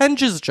 This is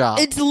Penge's job.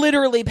 It's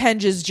literally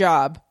Penge's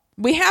job.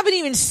 We haven't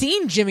even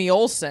seen Jimmy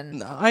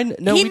Olsen. I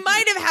know He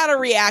might have had a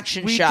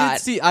reaction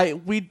shot.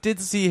 We did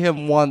see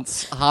him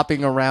once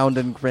hopping around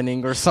and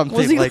grinning or something.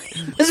 Was he like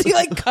was he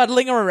like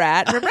cuddling a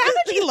rat? Remember how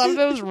much he loved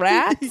those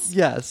rats?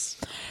 yes.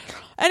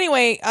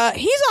 Anyway,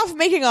 he's off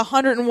making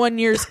 101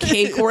 years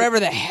cake wherever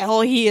the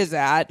hell he is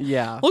at.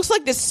 Yeah. Looks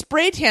like the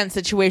spray tan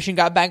situation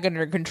got back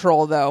under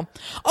control, though.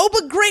 Oh,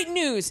 but great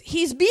news.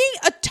 He's being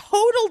a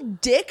total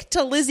dick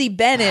to Lizzie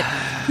Bennett,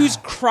 who's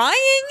crying.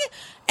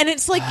 And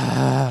it's like,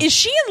 is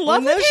she in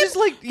love with him? She's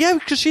like, yeah,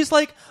 because she's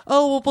like,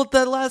 oh, well, but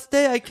that last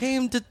day I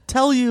came to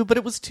tell you, but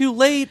it was too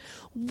late.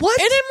 What?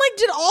 And I'm like,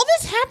 did all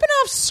this happen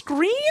off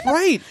screen?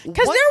 Right.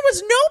 Because What? there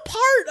was no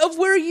part of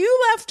where you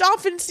left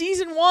off in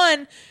season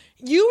 1.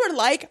 You were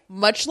like,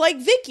 much like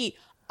Vicky,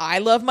 I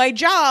love my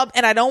job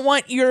and I don't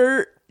want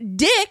your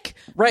dick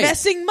Right.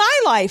 messing my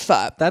life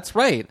up. That's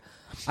right.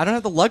 I don't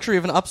have the luxury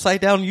of an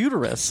upside down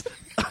uterus.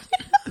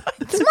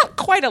 It's not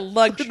quite a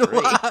luxury.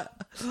 I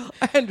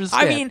understand.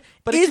 I mean,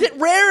 but is it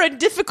rare and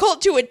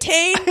difficult to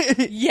attain?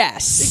 it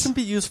Yes. can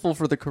be useful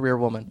for the career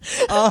woman.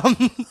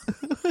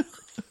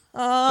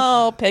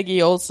 Oh,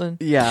 Peggy Olson.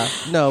 Yeah,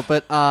 no,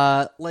 but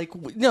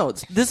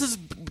this is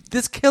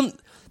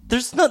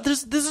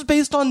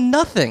based on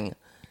nothing.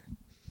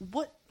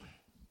 What?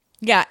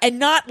 Yeah, and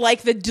not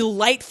like the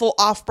delightful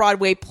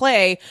off-Broadway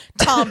play,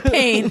 Tom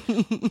Paine,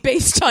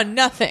 based on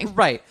nothing.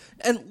 Right.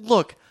 And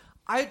look,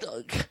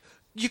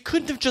 you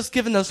couldn't have just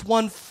given us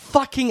one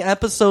fucking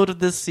episode of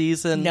this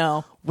season.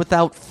 No.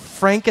 Without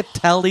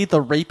Francatelli,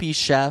 the rapey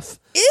chef.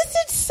 Is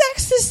it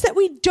sexist that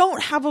we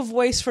don't have a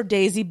voice for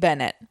Daisy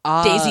Bennett?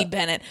 Daisy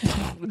Bennett.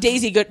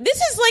 Daisy Good.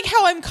 This is like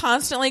how I'm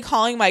constantly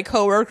calling my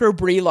coworker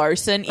Brie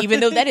Larson,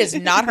 even though that is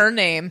not her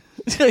name.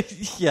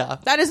 Yeah.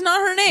 That is not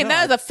her name. No,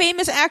 That is a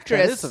famous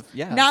actress.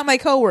 yeah. Not my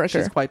coworker.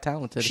 She's quite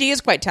talented. She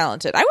is quite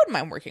talented. I wouldn't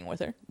mind working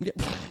with her. Yeah.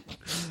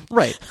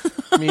 Right.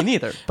 Me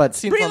neither. But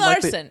seems Brie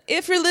unlikely. Larson,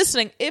 if you're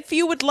listening, if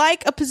you would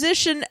like a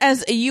position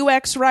as a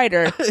UX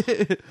writer,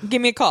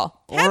 give me a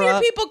call. Have your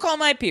people call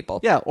my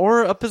people. Yeah,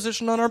 or a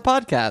position on our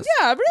podcast.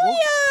 Yeah, really?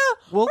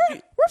 we'll-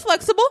 We're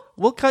flexible.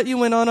 We'll cut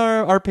you in on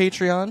our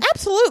Patreon.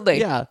 Absolutely.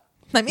 Yeah.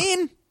 I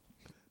mean,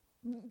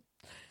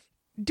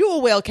 do a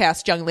whale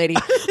cast, young lady.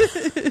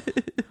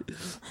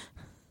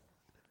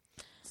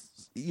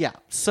 Yeah.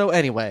 So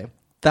anyway,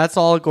 that's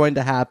all going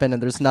to happen,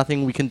 and there's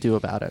nothing we can do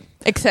about it.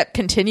 Except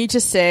continue to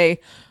say,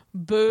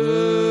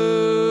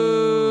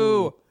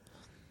 boo.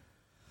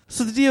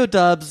 So the Dio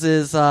Dubs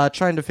is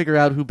trying to figure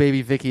out who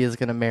baby Vicky is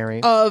going to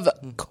marry. Of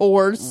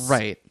course.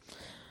 Right.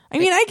 I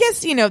mean, I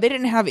guess, they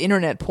didn't have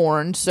internet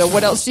porn, so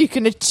what else are you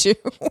going to do?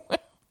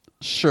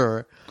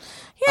 Sure.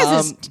 He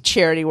has his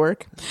charity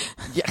work.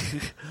 Yeah.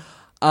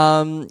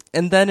 And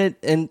then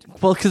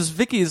because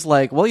Vicky's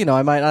like, well,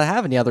 I might not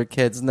have any other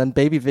kids, and then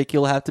baby Vicky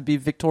will have to be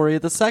Victoria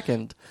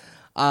II.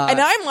 And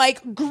I'm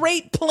like,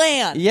 great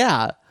plan.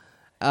 Yeah.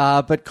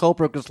 But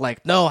Colebrook is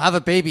like, no, have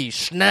a baby,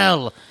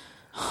 schnell.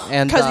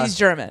 Because he's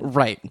German.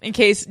 Right. In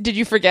case, did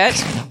you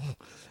forget?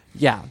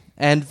 Yeah.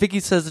 And Vicky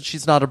says that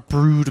she's not a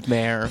brood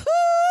mare.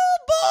 Oh,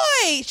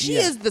 boy. She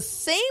is the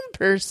same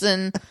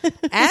person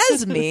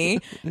as me.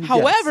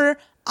 However,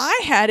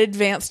 I had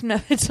advanced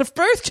methods of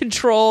birth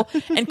control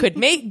and could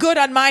make good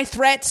on my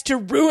threats to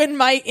ruin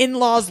my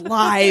in-laws'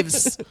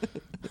 lives.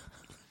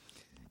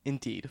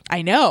 Indeed.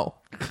 I know.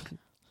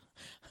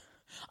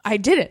 I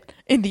did it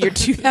in the year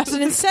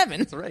 2007.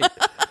 That's right.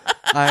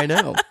 I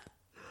know.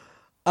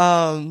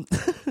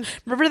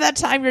 Remember that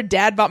time your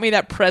dad bought me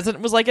that present?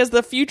 It was like, as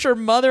the future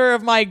mother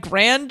of my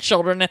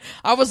grandchildren.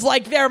 I was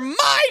like, they're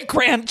my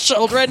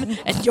grandchildren,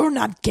 and you're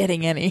not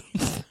getting any.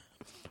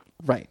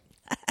 Right.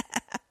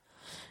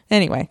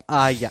 Anyway.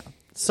 Yeah.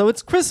 So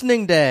it's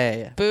christening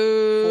day.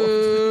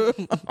 Boo.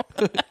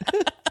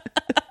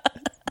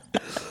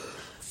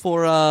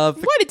 For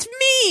What? It's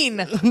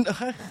mean.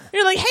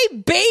 You're like, hey,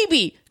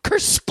 baby,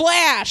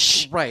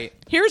 kersplash. Right.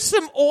 Here's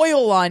some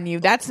oil on you.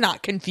 That's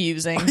not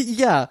confusing.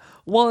 Yeah.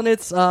 Well, and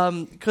it's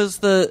because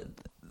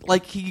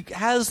he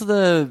has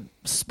the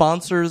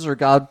sponsors or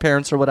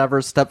godparents or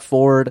whatever step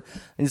forward,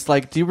 and he's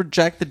like, do you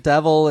reject the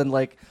devil and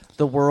like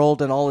the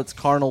world and all its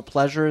carnal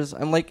pleasures?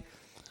 I'm like,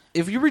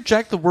 if you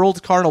reject the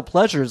world's carnal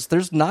pleasures,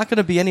 there's not going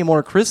to be any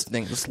more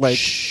christenings. Like,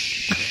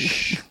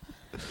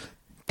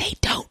 they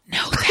don't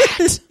know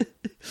that.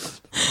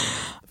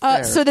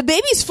 So the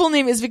baby's full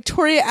name is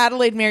Victoria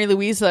Adelaide Mary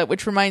Louisa,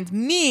 which reminds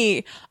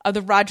me of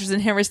the Rodgers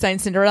and Hammerstein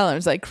Cinderella.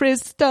 It's like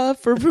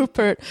Christopher,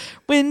 Rupert,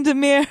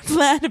 Windermere,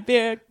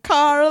 Vladimir,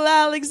 Carl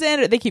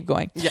Alexander. They keep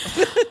going. Yeah.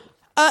 Have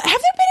there been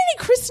any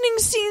christening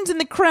scenes in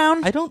The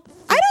Crown? I don't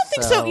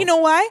think so. You know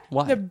why?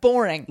 Why? They're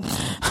boring.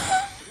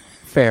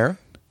 Fair.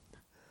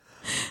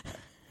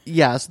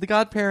 Yeah, so the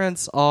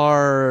godparents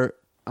are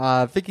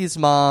Vicky's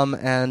mom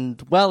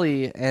and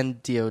Welly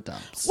and Dio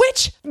Dumps.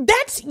 Which,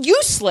 that's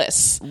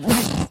useless.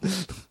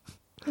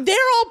 They're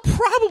all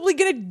probably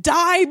going to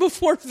die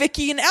before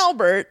Vicky and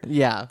Albert.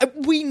 Yeah.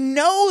 We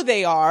know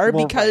they are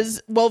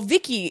because,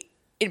 Vicky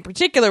in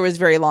particular was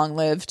very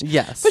long-lived.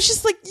 Yes. But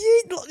she's like,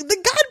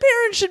 the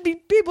godparents should be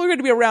people who are going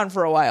to be around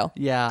for a while.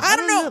 Yeah. I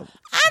don't know.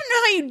 I don't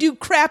know how you do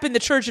crap in the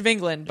Church of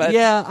England, but...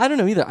 Yeah, I don't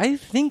know either. I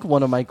think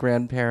one of my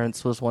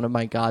grandparents was one of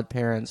my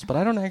godparents, but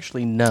I don't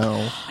actually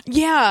know.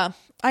 Yeah,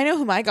 I know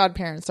who my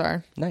godparents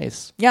are.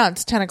 Nice. Yeah,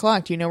 it's 10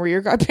 o'clock. Do you know where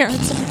your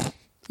godparents are?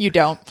 You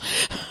don't.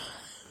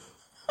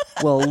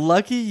 Well,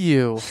 lucky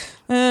you.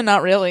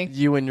 Not really.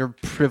 You and your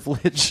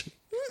privilege.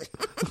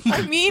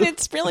 I mean,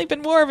 it's really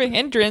been more of a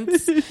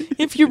hindrance,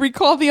 if you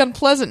recall the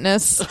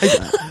unpleasantness.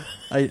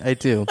 I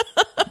do.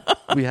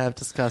 We have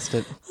discussed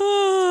it.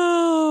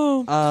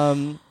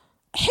 Oh.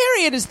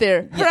 Harriet is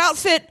there. Her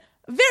outfit,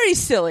 very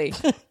silly.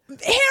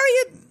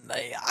 Harriet,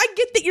 I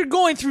get that you're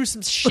going through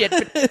some shit,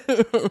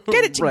 but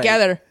get it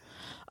together.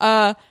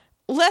 Right.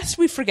 Lest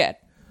we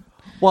forget.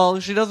 Well,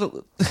 she doesn't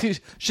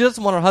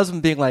want her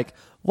husband being like,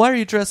 why are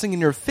you dressing in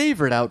your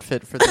favorite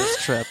outfit for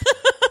this trip?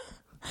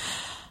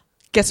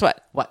 Guess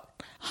what? What?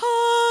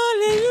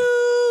 Hallelujah.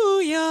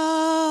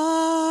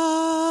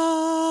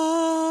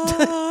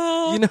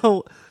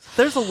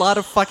 There's a lot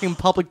of fucking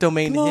public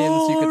domain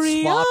hymns you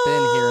could swap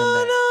in here and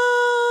there.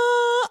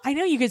 I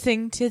know you could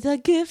sing, 'tis a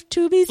gift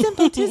to be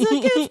simple, 'tis a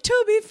gift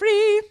to be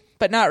free.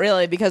 But not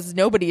really, because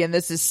nobody in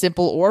this is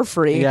simple or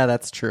free. Yeah,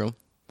 that's true.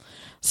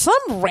 Some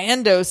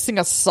rando sing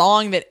a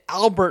song that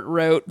Albert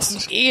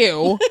wrote.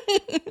 Ew.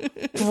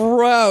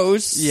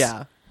 Gross.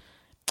 Yeah.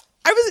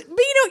 But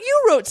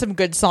you wrote some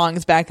good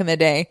songs back in the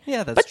day.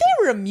 Yeah, that's But true. they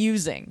were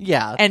amusing.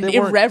 Yeah. And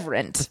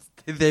irreverent.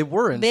 They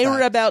were, They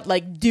were about,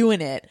 like,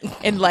 doing it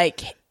and,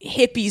 like,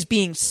 hippies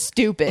being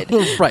stupid.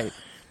 Right.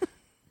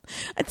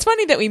 It's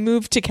funny that we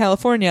moved to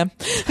California.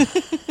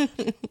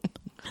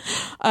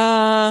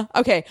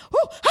 Okay.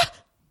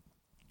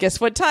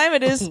 Guess what time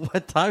it is?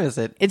 What time is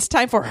it? It's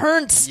time for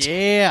Ernst.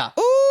 Yeah.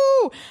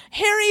 Ooh,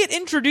 Harriet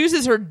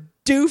introduces her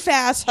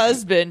doof-ass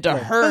husband to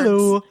Ernst.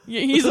 Hello.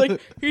 He's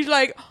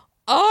like,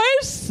 I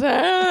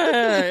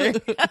say.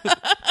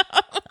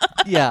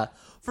 Yeah.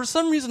 For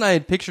some reason, I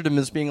had pictured him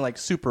as being like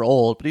super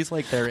old, but he's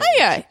like their age. Oh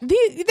yeah,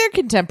 they're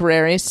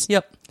contemporaries.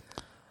 Yep.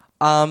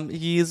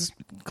 He's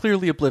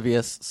clearly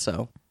oblivious.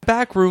 So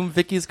back room,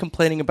 Vicky's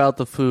complaining about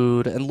the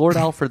food, and Lord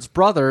Alfred's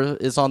brother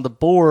is on the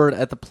board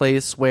at the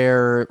place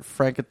where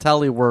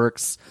Francatelli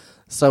works.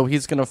 So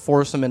he's gonna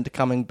force him into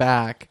coming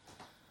back.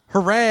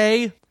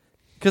 Hooray!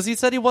 Because he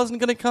said he wasn't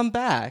gonna come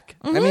back.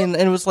 Mm-hmm. I mean,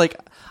 and it was like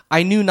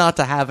I knew not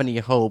to have any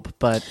hope,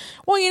 but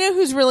well, you know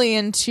who's really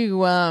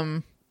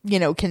into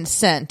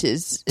consent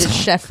is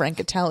Chef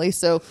Francatelli.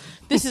 So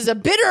this is a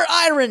bitter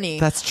irony.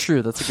 That's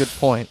true. That's a good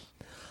point.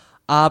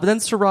 But then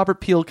Sir Robert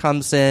Peel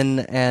comes in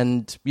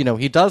and,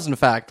 he does, in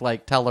fact,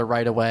 like, tell her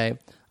right away,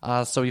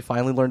 So he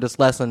finally learned his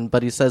lesson,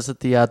 but he says that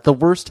the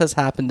worst has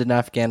happened in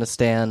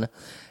Afghanistan,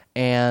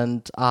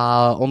 and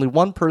only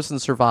one person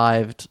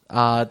survived.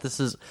 This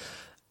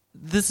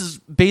is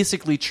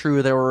basically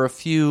true. There were a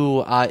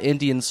few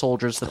Indian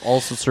soldiers that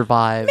also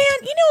survived. Man,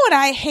 you know what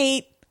I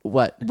hate?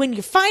 What? When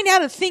you find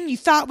out a thing you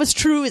thought was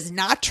true is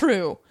not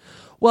true.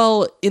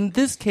 Well, in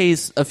this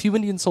case, a few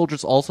Indian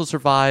soldiers also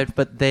survived,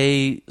 but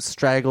they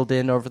straggled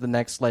in over the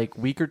next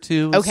week or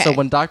two. Okay. So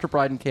when Dr.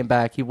 Bryden came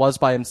back, he was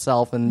by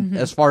himself, and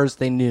as far as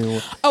they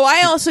knew, Oh,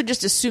 I also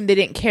just assumed they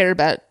didn't care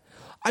about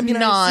I assumed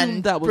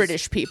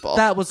non-British people.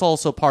 That was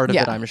also part of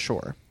Yeah. it, I'm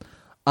sure.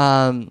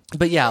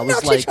 But yeah, it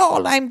was Not at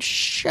all, I'm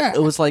sure.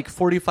 it was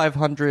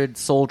 4,500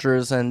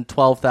 soldiers and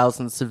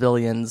 12,000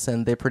 civilians,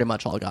 and they pretty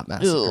much all got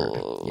massacred.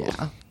 Ooh.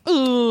 Yeah.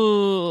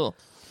 Ooh.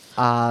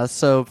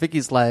 So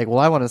Vicky's like, well,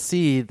 I want to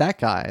see that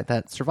guy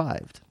that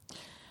survived.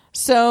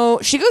 So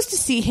she goes to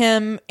see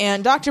him,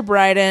 and Dr.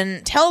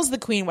 Bryden tells the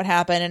Queen what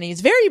happened, and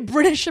he's very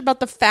British about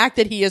the fact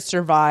that he has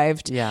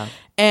survived. Yeah.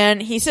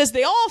 And he says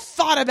they all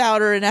thought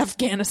about her in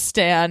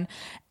Afghanistan,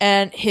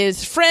 and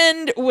his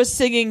friend was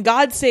singing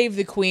God Save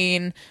the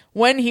Queen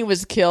when he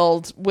was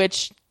killed,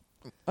 which,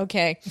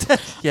 okay.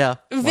 Yeah.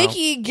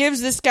 Vicky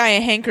gives this guy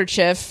a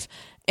handkerchief,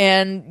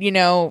 and,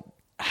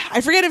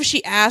 I forget if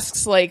she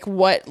asks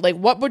what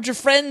would your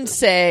friend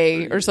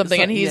say or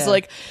something, and he's Yeah.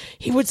 like,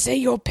 he would say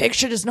your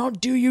picture does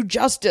not do you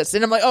justice,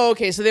 and I'm like, oh,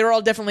 okay, so they were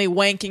all definitely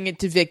wanking it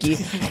to Vicky.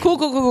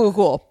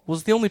 Cool.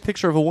 Was the only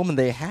picture of a woman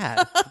they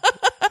had.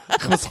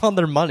 It was on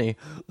their money.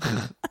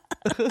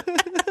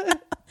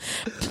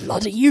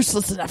 Bloody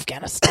useless in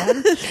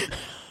Afghanistan.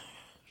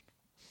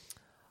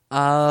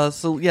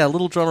 So yeah,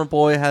 Little Drummer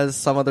Boy has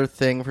some other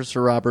thing for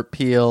Sir Robert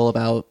Peel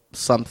about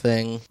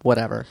something,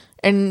 whatever.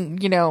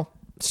 And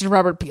Sir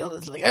Robert Peel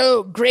is like,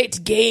 oh,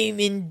 great game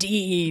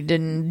indeed,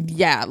 and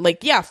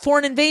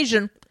foreign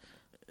invasion,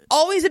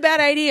 always a bad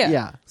idea.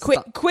 Yeah.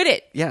 Quit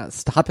it. Yeah,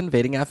 stop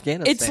invading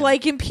Afghanistan. It's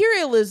like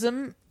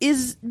imperialism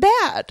is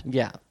bad.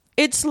 Yeah.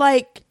 It's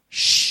like,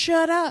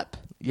 shut up.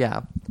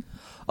 Yeah.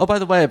 Oh, by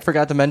the way, I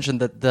forgot to mention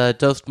that the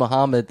Dost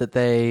Muhammad that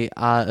they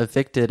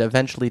evicted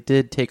eventually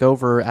did take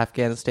over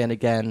Afghanistan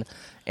again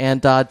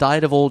and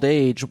died of old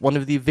age, one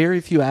of the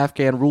very few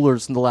Afghan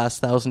rulers in the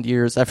last 1,000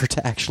 years ever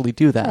to actually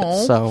do that.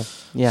 Aw. So,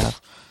 yeah.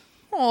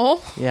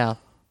 Oh, Yeah.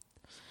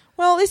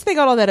 well, at least they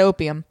got all that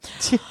opium.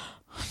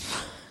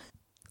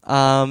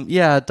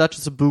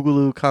 Duchess of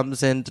Boogaloo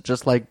comes in to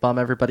just bum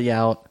everybody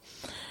out.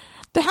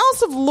 The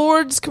House of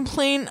Lords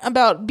complain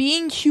about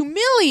being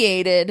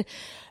humiliated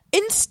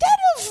instead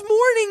of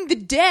mourning the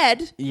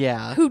dead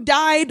Yeah. who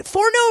died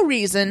for no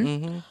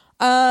reason.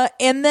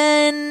 And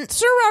then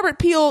Sir Robert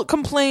Peel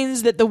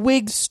complains that the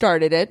Whigs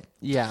started it.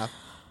 Yeah.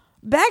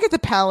 Back at the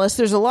palace,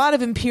 there's a lot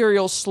of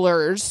imperial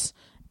slurs,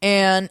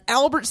 and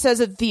Albert says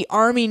that the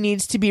army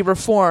needs to be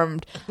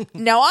reformed.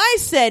 Now, I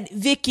said,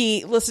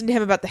 Vicky, listen to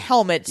him about the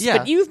helmets, Yeah.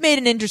 but you've made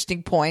an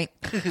interesting point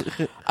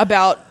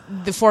about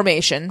the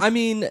formation. I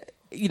mean,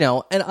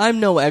 and I'm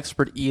no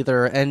expert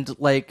either, and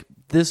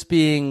this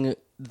being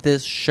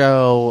this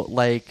show,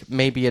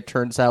 maybe it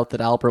turns out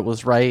that Albert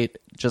was right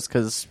just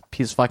because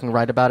he's fucking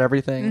right about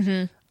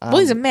everything. Well,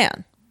 he's a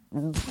man.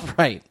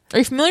 Right. Are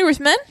you familiar with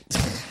men?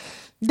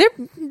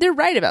 They're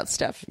right about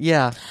stuff.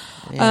 Yeah.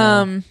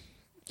 I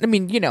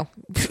mean,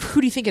 who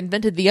do you think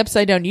invented the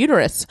upside down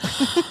uterus?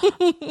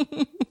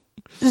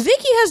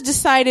 Vicky has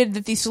decided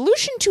that the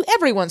solution to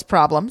everyone's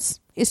problems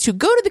is to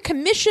go to the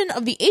commission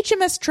of the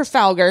HMS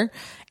Trafalgar,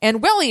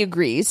 and Welly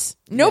agrees.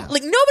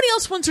 Nobody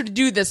else wants her to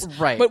do this,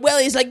 Right. But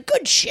Welly's like,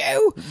 good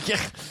show.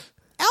 Yeah.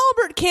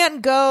 Albert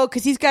can't go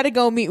because he's got to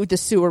go meet with the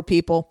sewer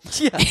people.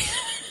 Yeah.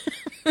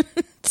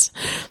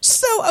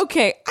 So,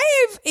 okay,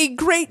 I have a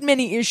great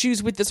many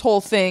issues with this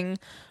whole thing.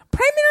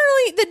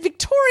 Primarily that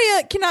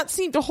Victoria cannot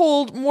seem to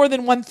hold more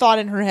than one thought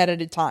in her head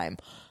at a time.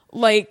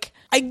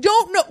 I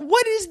don't know.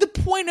 What is the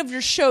point of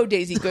your show,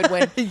 Daisy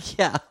Goodwin?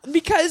 Yeah.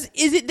 Because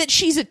is it that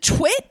she's a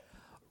twit?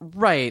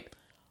 Right.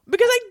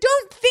 Because I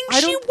don't think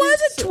she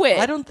was a twit.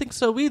 I don't think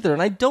so either,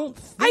 and I don't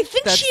think I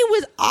think she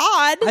was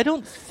odd. I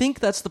don't think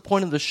that's the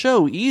point of the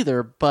show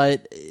either,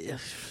 but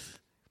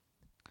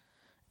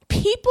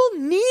People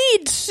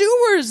need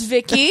sewers,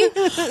 Vicky.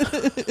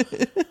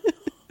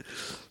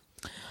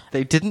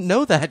 they didn't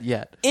know that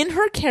yet. In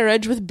her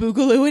carriage with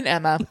Boogaloo and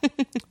Emma,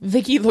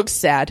 Vicky looks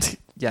sad.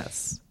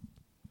 Yes.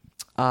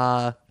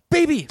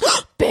 Baby.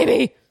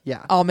 Baby.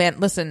 Yeah. Oh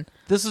man, listen.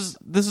 This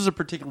is a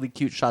particularly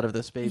cute shot of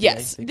this baby. I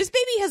Yes, think. this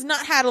baby has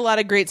not had a lot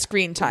of great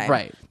screen time.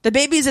 Right. The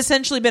baby's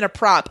essentially been a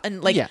prop,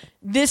 and Yeah.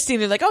 this scene,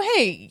 they're like, "Oh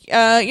hey,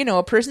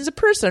 a person's a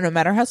person, no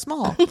matter how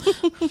small."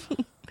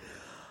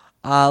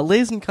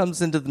 Lazen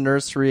comes into the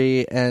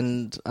nursery,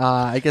 and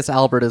I guess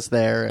Albert is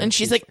there, And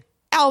she's like,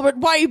 "Albert,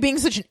 why are you being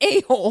such an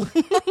a-hole?"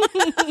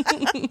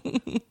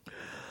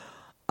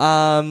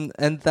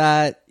 and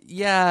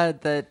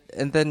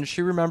then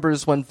she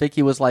remembers when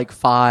Vicky was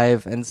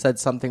 5 and said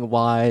something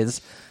wise,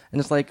 and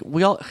it's like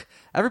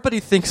everybody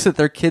thinks that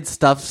their kids'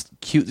 stuff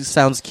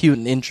sounds cute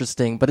and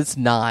interesting, but it's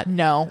not.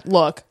 No,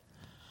 look,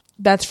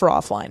 that's for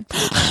offline.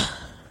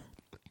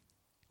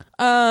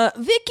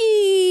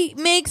 Vicky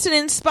makes an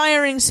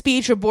inspiring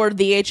speech aboard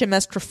the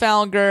HMS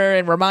Trafalgar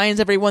and reminds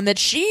everyone that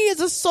she is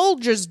a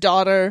soldier's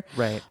daughter.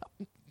 Right.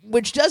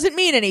 Which doesn't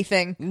mean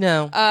anything.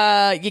 No.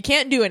 You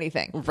can't do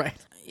anything. Right.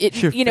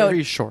 You're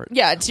very short.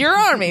 Yeah, it's your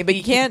army, but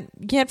you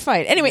can't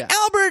fight. Anyway, Yeah.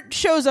 Albert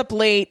shows up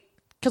late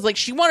because like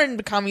she wanted him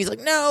to come. He's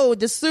like, no,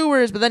 the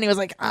sewers. But then he was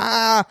like,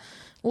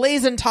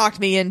 Lazen talked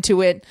me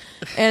into it.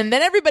 And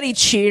then everybody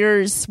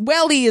cheers.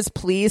 Welly is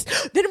pleased.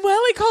 Then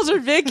Welly calls her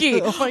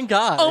Vicky. Oh my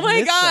God. Oh I my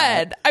missed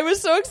God. that. I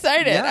was so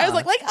excited. Yeah. I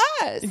was like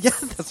us. Yeah,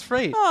 that's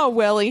right. Oh,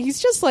 Welly.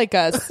 He's just like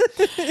us.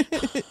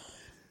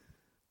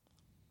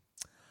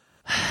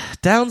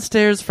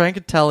 Downstairs,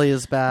 Francatelli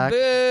is back.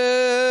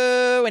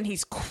 Boo. And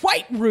he's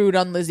quite rude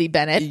on Lizzie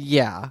Bennett.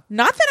 Yeah.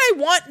 Not that I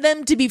want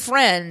them to be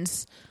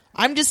friends.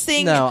 I'm just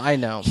saying. No, I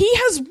know. He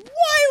has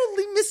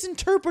wildly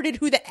misinterpreted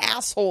who the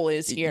asshole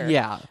is here.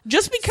 Yeah.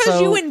 Just because So-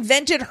 you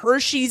invented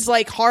Hershey's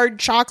like hard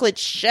chocolate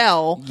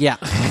shell. Yeah.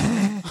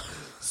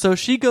 So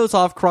she goes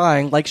off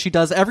crying like she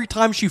does every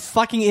time she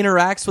fucking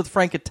interacts with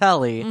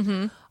Francatelli.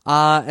 Mm-hmm.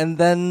 And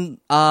then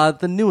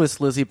the newest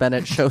Lizzie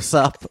Bennett shows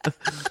up.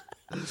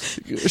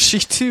 She,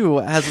 too,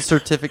 has a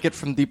certificate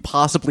from the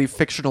possibly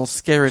fictional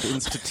Scarrett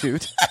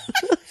Institute.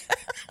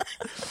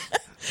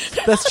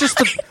 That's just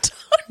the...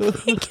 I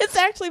think it's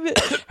actually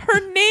her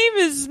name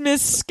is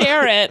Miss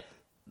Scarrett.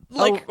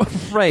 Like,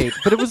 right,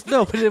 but it was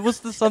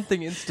the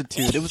something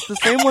institute. It was the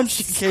same one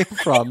she came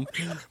from.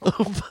 but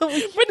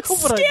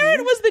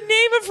Scarrett was the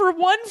name of her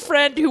one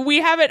friend who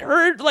we haven't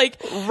heard. Like,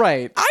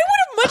 right. I would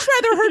have much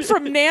rather heard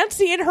from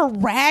Nancy and her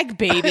rag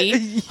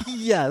baby.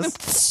 Yes.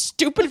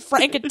 Stupid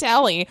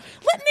Francatelli.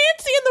 Let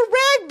Nancy and the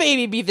rag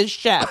baby be the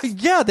chef.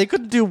 Yeah, they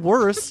couldn't do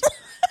worse.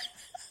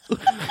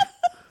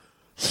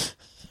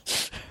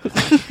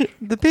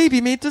 The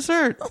baby made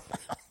dessert.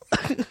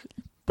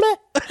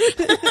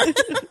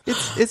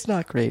 It's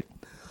not great.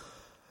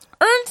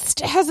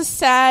 Ernst has a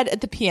sad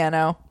at the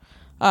piano,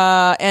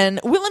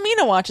 and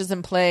Wilhelmina watches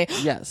him play.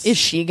 Yes. Is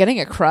she getting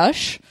a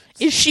crush?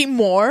 Is she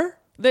more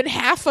than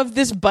half of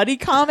this buddy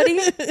comedy?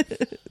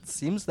 It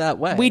seems that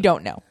way. We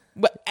don't know.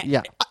 But,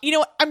 Yeah. You know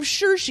what? I'm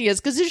sure she is,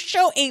 because this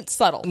show ain't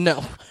subtle.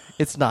 No,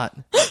 it's not.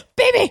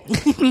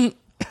 Baby!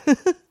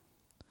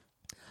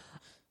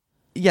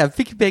 Yeah,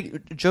 Vicky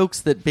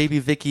jokes that baby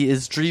Vicky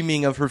is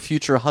dreaming of her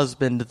future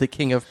husband, the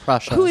King of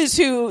Prussia.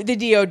 Who the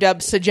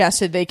DO-Dub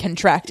suggested they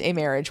contract a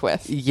marriage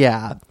with.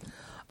 Yeah.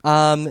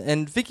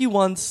 And Vicky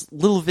wants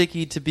little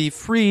Vicky to be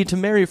free to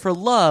marry for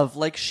love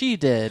like she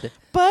did.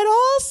 But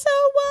also,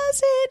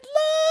 was it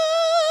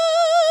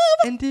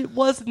love? And it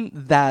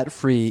wasn't that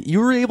free. You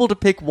were able to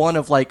pick one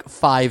of like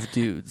 5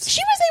 dudes. She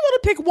was able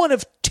to pick one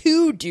of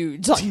 2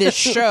 dudes on this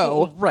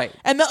show. Right.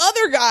 And the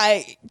other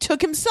guy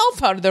took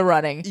himself out of the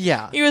running.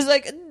 Yeah. He was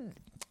like,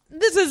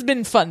 this has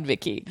been fun,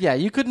 Vicky. Yeah,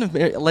 you couldn't have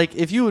married, like,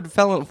 if you would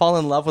fall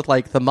in love with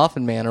like the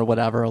Muffin Man or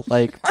whatever,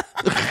 like...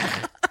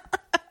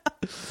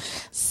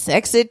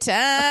 Sexy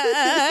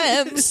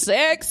times,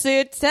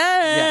 sexy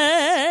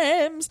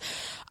times.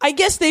 I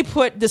guess they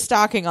put the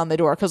stocking on the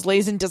door because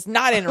Lazen does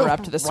not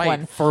interrupt this right,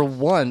 one. for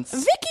once.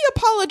 Vicky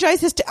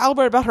apologizes to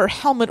Albert about her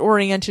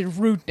helmet-oriented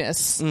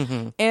rudeness.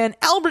 Mm-hmm. And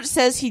Albert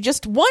says he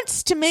just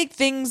wants to make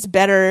things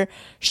better.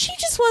 She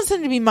just wants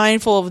him to be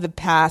mindful of the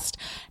past.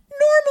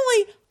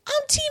 Normally,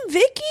 I'm Team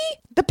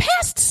Vicky. The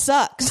past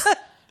sucks.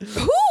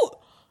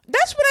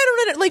 That's what I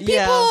don't know. Like,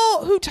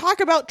 people who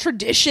talk about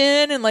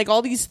tradition and, like,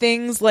 all these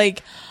things,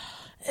 like,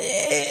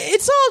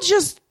 it's all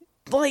just...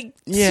 like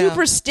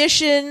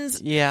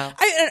superstitions. Yeah.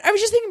 I was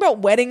just thinking about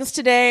weddings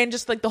today and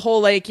just like the whole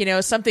like, you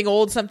know, something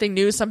old, something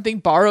new, something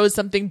borrowed,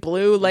 something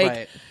blue.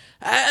 Like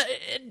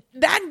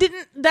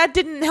that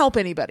didn't help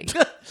anybody.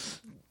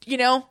 You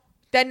know,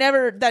 that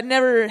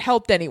never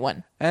helped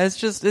anyone. It's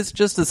just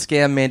a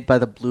scam made by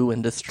the blue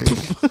industry.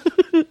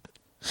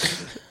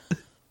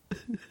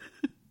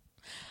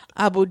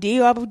 Abu Di,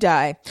 Abu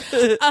Die.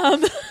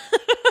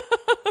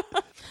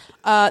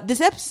 This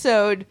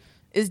episode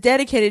is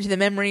dedicated to the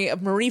memory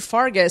of Marie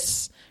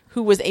Fargus,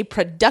 who was a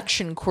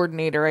production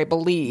coordinator, I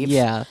believe.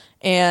 Yeah.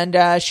 And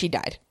she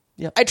died.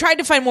 Yep. I tried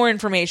to find more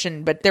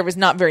information, but there was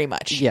not very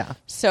much. Yeah.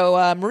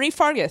 So, Marie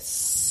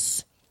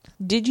Fargus,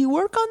 did you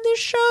work on this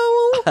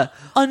show?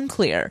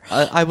 Unclear.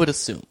 I would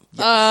assume.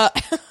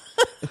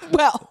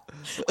 Well,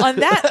 on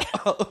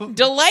that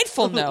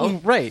delightful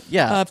note, Right,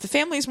 yeah. if the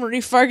family's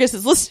Marie Fargus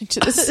is listening to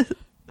this,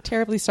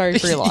 terribly sorry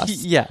for your loss.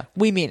 Yeah.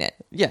 We mean it.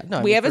 Yeah, no,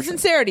 I we mean, have a for sure.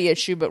 sincerity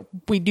issue, but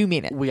we do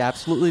mean it. We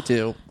absolutely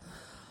do.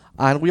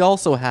 And we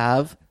also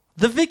have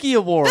the Vicky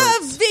Awards.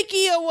 The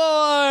Vicky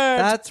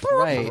Awards! That's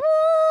right.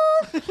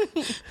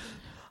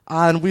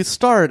 And we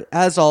start,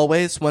 as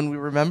always, when we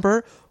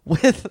remember,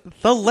 with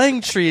the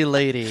Langtree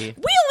Lady.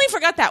 We only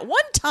forgot that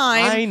one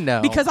time. I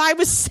know. Because I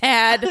was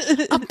sad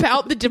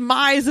about the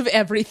demise of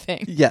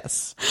everything.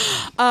 Yes.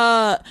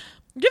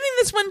 Giving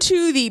this one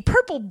to the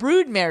purple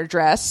broodmare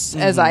dress,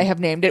 as I have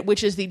named it,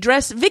 which is the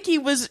dress Vicky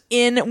was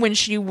in when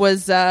she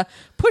was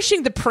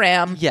pushing the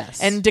pram.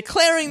 Yes. And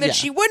declaring that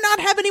she would not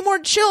have any more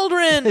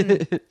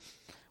children.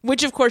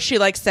 Which, of course, she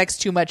likes sex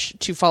too much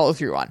to follow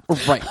through on.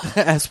 Right,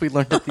 as we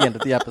learned at the end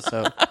of the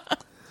episode.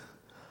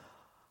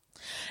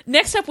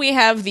 Next up, we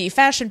have the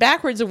Fashion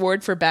Backwards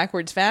Award for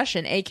Backwards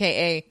Fashion,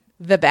 a.k.a.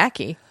 the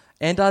Backy.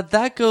 And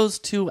that goes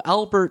to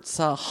Albert's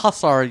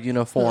hussar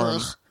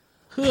uniform.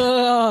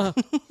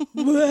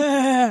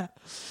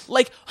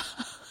 Like,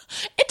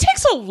 it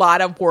takes a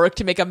lot of work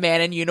to make a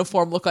man in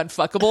uniform look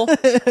unfuckable.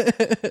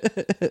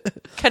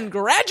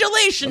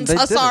 Congratulations, They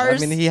did it.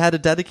 hussars. I mean, he had a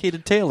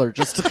dedicated tailor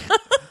just to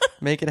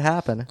make it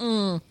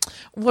happen.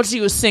 What do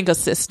you think,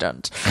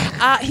 assistant?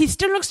 He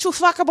still looks too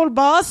fuckable,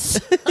 boss.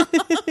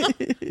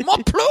 More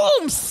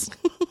plumes.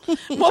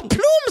 More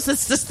plumes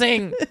is the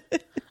thing.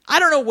 I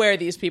don't know where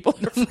these people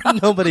are from.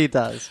 Nobody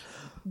does.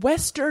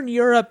 Western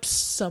Europe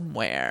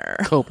somewhere.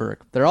 Coburg.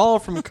 They're all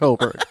from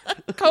Coburg.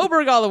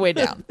 Coburg all the way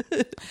down.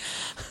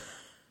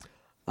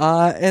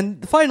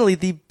 And finally,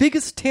 the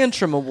biggest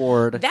tantrum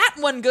award. That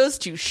one goes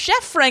to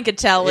Chef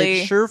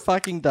Francatelli. It sure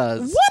fucking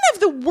does. One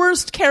of the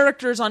worst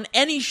characters on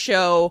any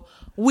show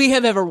we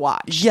have ever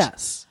watched.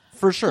 Yes,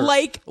 for sure.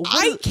 Like,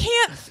 I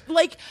can't,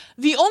 like,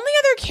 the only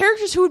other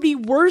characters who would be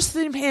worse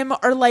than him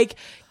are, like,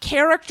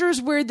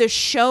 characters where the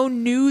show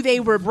knew they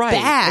were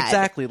bad.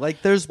 Exactly.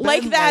 Like, there's been,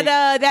 Like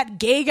that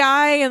gay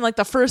guy in, like,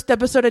 the first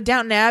episode of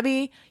Downton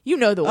Abbey. You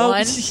know the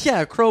one.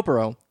 Yeah,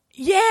 Crowborough.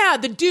 Yeah,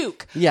 the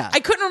Duke. Yeah. I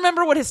couldn't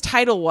remember what his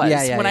title was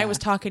when I yeah. was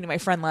talking to my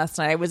friend last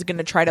night. I was going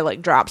to try to,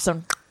 like, drop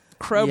some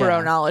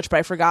Crowborough knowledge, but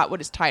I forgot what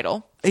his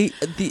title.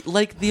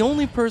 The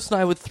only person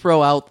I would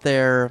throw out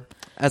there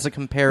as a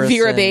comparison...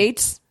 Vera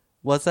Bates.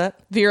 What's that?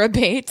 Vera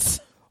Bates.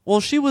 Well,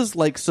 she was,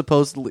 like,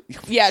 supposedly...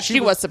 Yeah, she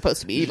was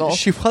supposed to be evil.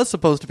 She was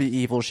supposed to be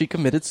evil. She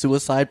committed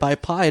suicide by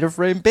pie to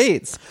frame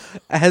Bates,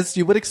 as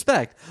you would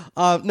expect.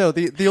 No,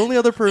 the only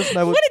other person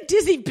I would... What a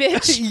dizzy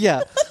bitch.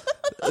 Yeah.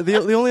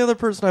 The only other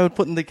person I would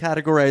put in the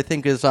category, I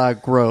think, is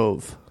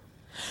Grove.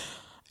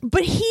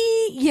 But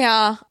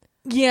yeah.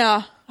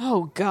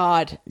 Oh,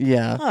 God.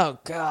 Yeah. Oh,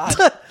 God.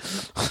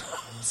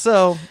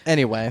 So,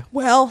 anyway.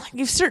 Well,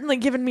 you've certainly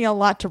given me a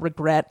lot to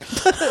regret.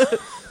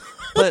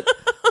 But,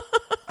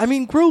 I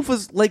mean, Grove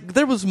was, like,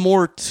 there was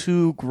more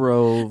to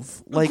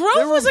Grove. Like,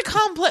 Grove was a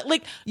complex,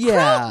 like,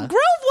 Yeah.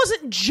 Grove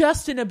wasn't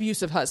just an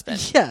abusive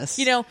husband. Yes.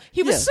 You know,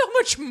 he was so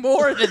much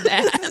more than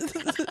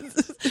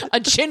that. A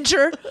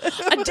ginger,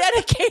 a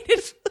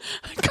dedicated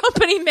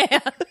company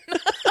man,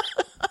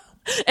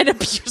 an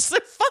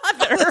abusive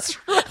father. That's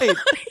right.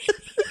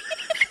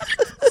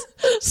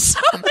 So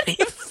many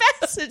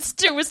facets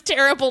to his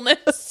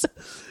terribleness.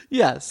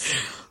 Yes.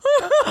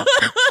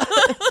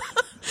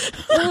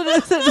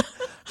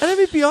 And I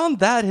mean, beyond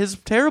that, his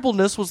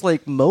terribleness was,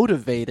 like,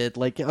 motivated.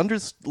 Like, you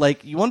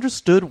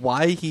understood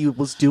why he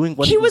was doing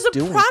what he was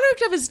doing. He was a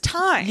product of his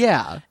time.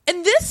 Yeah.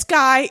 And this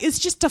guy is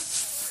just a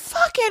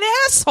fucking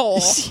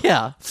asshole.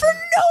 Yeah. For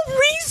no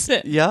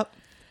reason. Yep.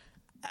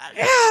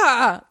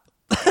 Yeah.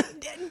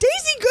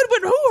 Daisy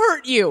Goodwin, who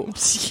hurt you?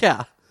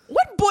 Yeah.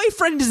 What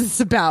boyfriend is this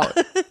about?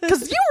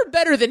 Because you were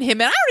better than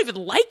him, and I don't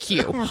even like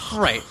you.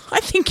 Right.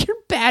 I think you're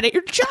bad at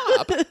your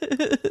job.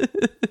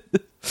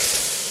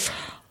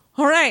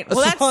 All right.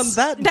 Well,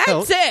 So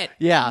that's it.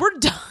 Yeah. We're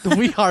done.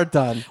 We are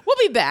done. We'll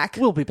be back.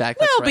 We'll be back.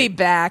 We'll be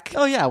back.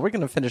 Oh, yeah. We're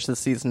going to finish this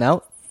season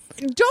out.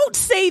 Don't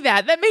say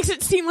that. That makes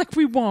it seem like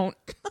we won't.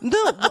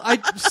 No,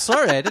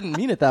 sorry. I didn't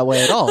mean it that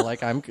way at all.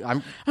 Like, I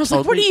was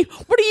like, what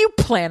are you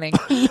planning?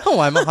 No,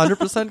 I'm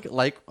 100%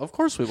 like, of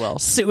course we will.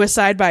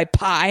 Suicide by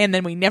pie, and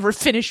then we never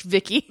finish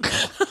Vicky.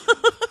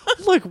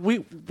 Look,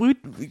 we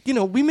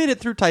made it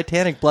through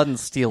Titanic, Blood and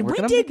Steel. We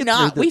did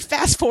not. We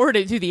fast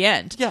forwarded to the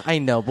end. Yeah, I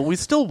know, but we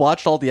still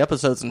watched all the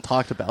episodes and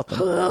talked about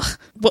them. Ugh.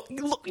 Well,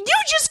 look, you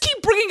just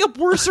keep bringing up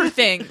worser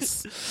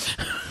things.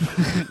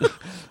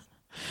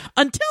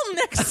 Until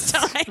next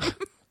time,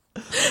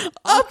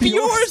 up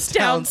yours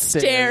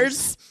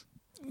downstairs.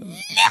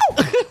 No!